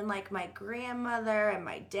that even like my grandmother and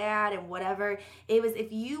my dad and whatever, it was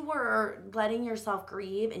if you were letting yourself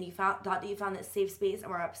grieve and you thought that you found this safe space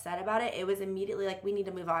and were upset about it, it was immediately like, we need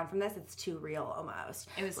to move on from this. It's too real almost.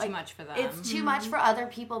 It was Like, too much for them. It's too much for other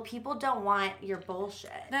people. People don't want your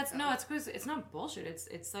bullshit. That's no, it's because it's not bullshit.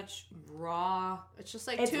 It's such raw. It's just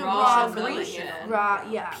like It's too raw emotional, grief. you know? Raw,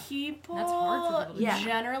 yeah. People That's hard for people to Yeah.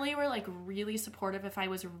 generally were like really supportive if I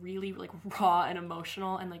was really like raw and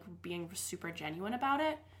emotional and like being super genuine about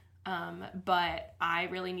it. But I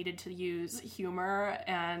really needed to use humor,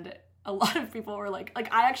 and a lot of people were like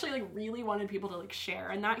I actually like really wanted people to like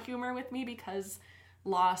share in that humor with me, because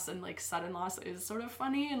loss and like sudden loss is sort of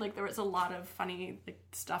funny, and like there was a lot of funny like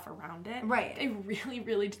stuff around it. Right. I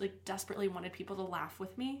really like desperately wanted people to laugh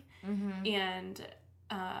with me. And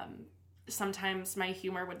sometimes my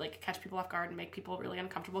humor would like catch people off guard and make people really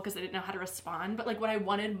uncomfortable because they didn't know how to respond. But like what I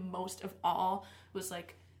wanted most of all was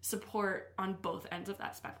like support on both ends of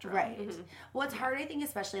that spectrum. Right. Well, it's hard, I think,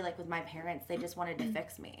 especially like with my parents. They just wanted to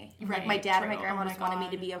fix me. Like Right, my dad and my true. grandma Oh my just wanted me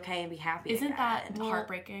God. to be okay and be happy. Isn't that again.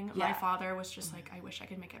 heartbreaking? yeah. My father was just like, I wish I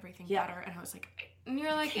could make everything Yeah. better. And I was like, And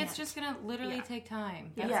you're like, can't. it's just gonna literally Yeah. take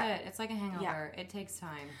time. That's Yeah. it. It's like a hangover. It takes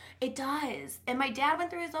time. It does. And my dad went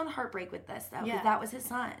through his own heartbreak with this, though, because Yeah. that was his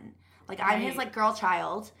son. Like, I'm his, Right. like, girl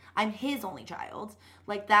child. I'm his only child.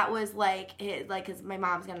 Like, that was, like, his, like, because my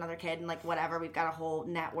mom's got another kid, and, like, whatever. We've got a whole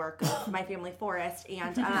network of my family forest, and,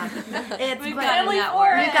 it's, We've but- got a Family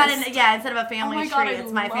network. We've got an, yeah, instead of a family my tree, God, I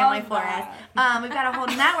it's my love family forest. that. We've got a whole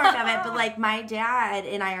network of it, but, like, my dad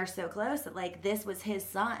and I are so close that, like, this was his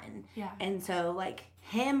son. Yeah. And so, like,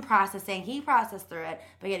 he processed through it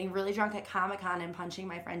by getting really drunk at Comic-Con and punching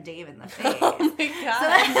my friend Dave in the face.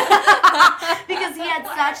 Because he had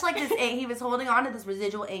such like this, he was holding on to this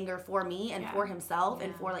residual anger for me and for himself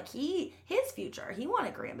and for like his future. He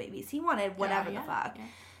wanted grandbabies. He wanted whatever the fuck. yeah.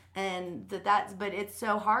 And but it's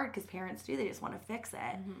so hard because parents they just want to fix it.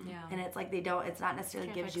 Yeah. And it's like it's not necessarily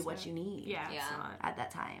Can't gives you fix what it. you need Yeah, Yeah. it's not. at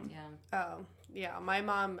that time. Yeah. Oh, yeah. My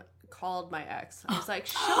mom called my ex. I was like,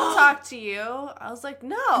 she'll talk to you. I was like,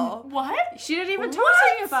 no. What? She didn't even talk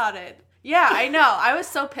to me about it. Yeah, I know. I was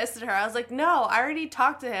so pissed at her. I was like, no, I already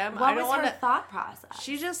talked to him. What I don't was want her to. thought process?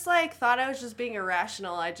 She just like thought I was just being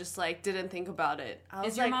irrational. I just like didn't think about it. I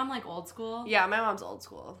was Is your like, mom like old school? yeah, my mom's old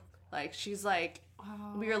school. Like she's like,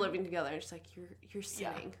 we were living together, and she's like, you're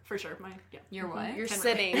Yeah, sitting. for sure. Mine. Yeah. You're what? You're Can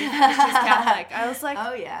sitting. She's Catholic. I was like,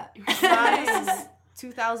 Oh yeah. this is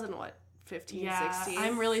 2000 what? 15, Yeah, 16.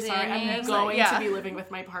 I'm really sorry. I'm Sitting. going Yeah. to be living with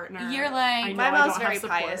my partner. You're like- I know My I mom's don't very have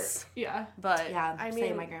support. pious. Yeah. But Yeah, I same,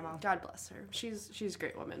 mean, my grandma. God bless her. She's a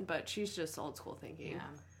great woman, but she's just old school thinking. Yeah.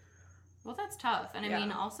 Well, that's tough. And I Yeah.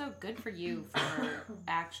 mean, also good for you for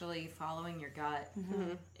actually following your gut.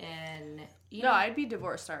 Mm-hmm. And, you No, know, I'd be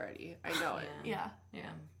divorced already. I know it. Yeah. yeah.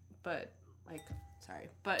 But like, sorry,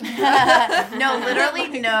 but No,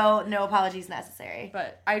 literally no apologies necessary.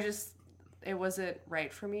 but I just it wasn't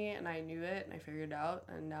right for me, and I knew it, and I figured it out,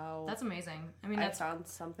 and now That's amazing. I mean, I that's found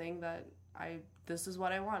something that this is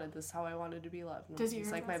what I wanted. This is how I wanted to be loved. And Does he's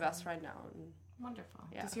your- like my best friend now. And wonderful.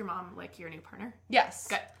 yeah. Does your mom like your new partner? Yes.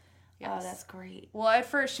 Good. Yes. Oh, that's great. Well, at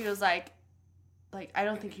first she was like, I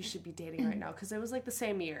don't think you should be dating right now, because it was like the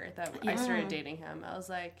same year that I started dating him. I was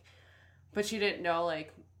like, but she didn't know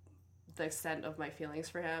like the extent of my feelings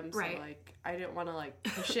for him, so Right. like I didn't want to like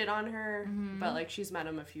push it on her, but like she's met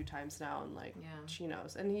him a few times now, and like Yeah. she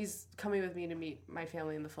knows, and he's coming with me to meet my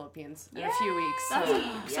family in the Philippines in a few weeks. So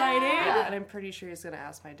That's exciting. yeah, and I'm pretty sure he's gonna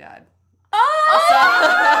ask my dad.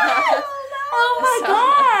 Oh my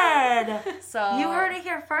god! So You heard it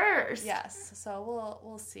here first. Yes, so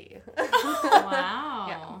we'll see.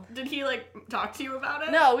 Wow. Did he like talk to you about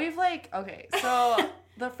it? No, we've like okay. So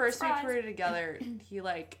the first week we were together, he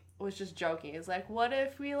like was just joking. He's like, what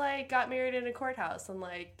if we like got married in a courthouse and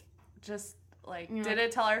like just like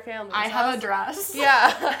didn't tell our families? I have a dress.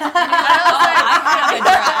 Yeah.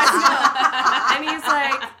 And he's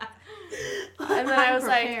like, and then I was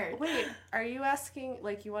prepared. like, wait, are you asking,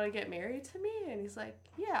 like, you want to get married to me? And he's like,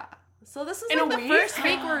 yeah. So this is In like a the week? first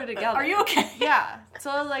week we're together. Are you okay? Yeah.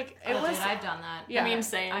 So like it Oh, was, dude, I've done that. yeah. I mean,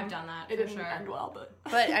 same. I've done that It for didn't sure. end well, but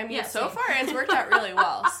but I mean, Yeah, so same. far it's worked out really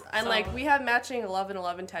well. And So- like we have matching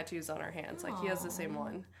 11/11 tattoos on our hands. Like he has the same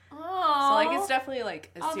one. oh, So like it's definitely like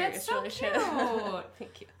a Oh, serious that's so relationship. cute.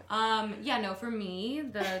 Thank you. Yeah, no, for me,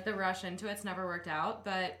 the rush into it's never worked out,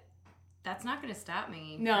 but that's not going to stop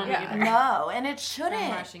me. No, from- me either. No, and it shouldn't.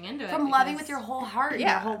 From rushing into it. From loving because- with your whole heart, and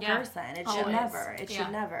Yeah. your whole Yeah. person. It should Always. never. It Yeah.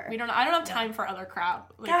 should never. I don't have time for other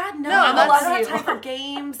crap. Like, God, no. No, I that's don't have you. time for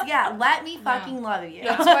games. Yeah, let me fucking love you.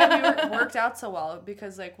 That's why we worked out so well,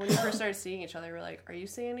 because like when we first started seeing each other, we were like, "Are you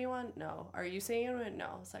seeing anyone? No. Are you seeing anyone?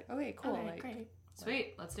 No." It's like, okay, cool. okay, like, great.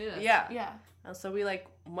 Sweet, let's do this. yeah. Yeah, And so we like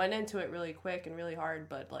went into it really quick and really hard,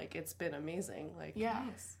 but like it's been amazing. Like yeah.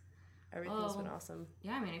 Nice. everything's Well, been awesome.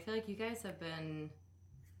 Yeah, I mean, I feel like you guys have been.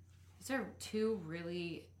 These are two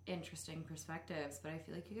really interesting perspectives, but I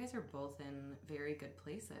feel like you guys are both in very good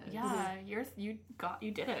places. Yeah, you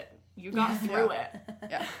did it. You got through it.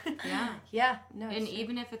 Yeah. Yeah. Yeah, no. And it's true.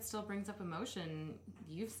 even if it still brings up emotion,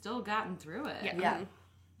 you've still gotten through it. Yeah. Yeah.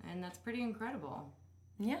 And that's pretty incredible.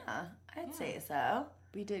 Yeah, I'd say so.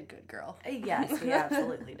 We did good, girl. Yes, we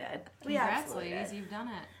absolutely did. We Congrats, absolutely ladies, did. you've done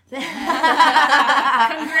it.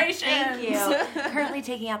 Congratulations. Thank you. Currently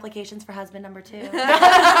taking applications for husband number 2.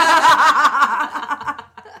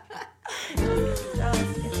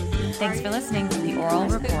 Thanks for listening to The Oral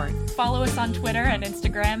Report. Follow us on Twitter and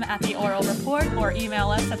Instagram at The Oral Report, or email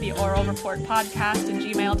us at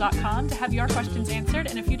theoralreportpodcast@gmail.com to have your questions answered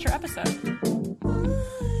in a future episode.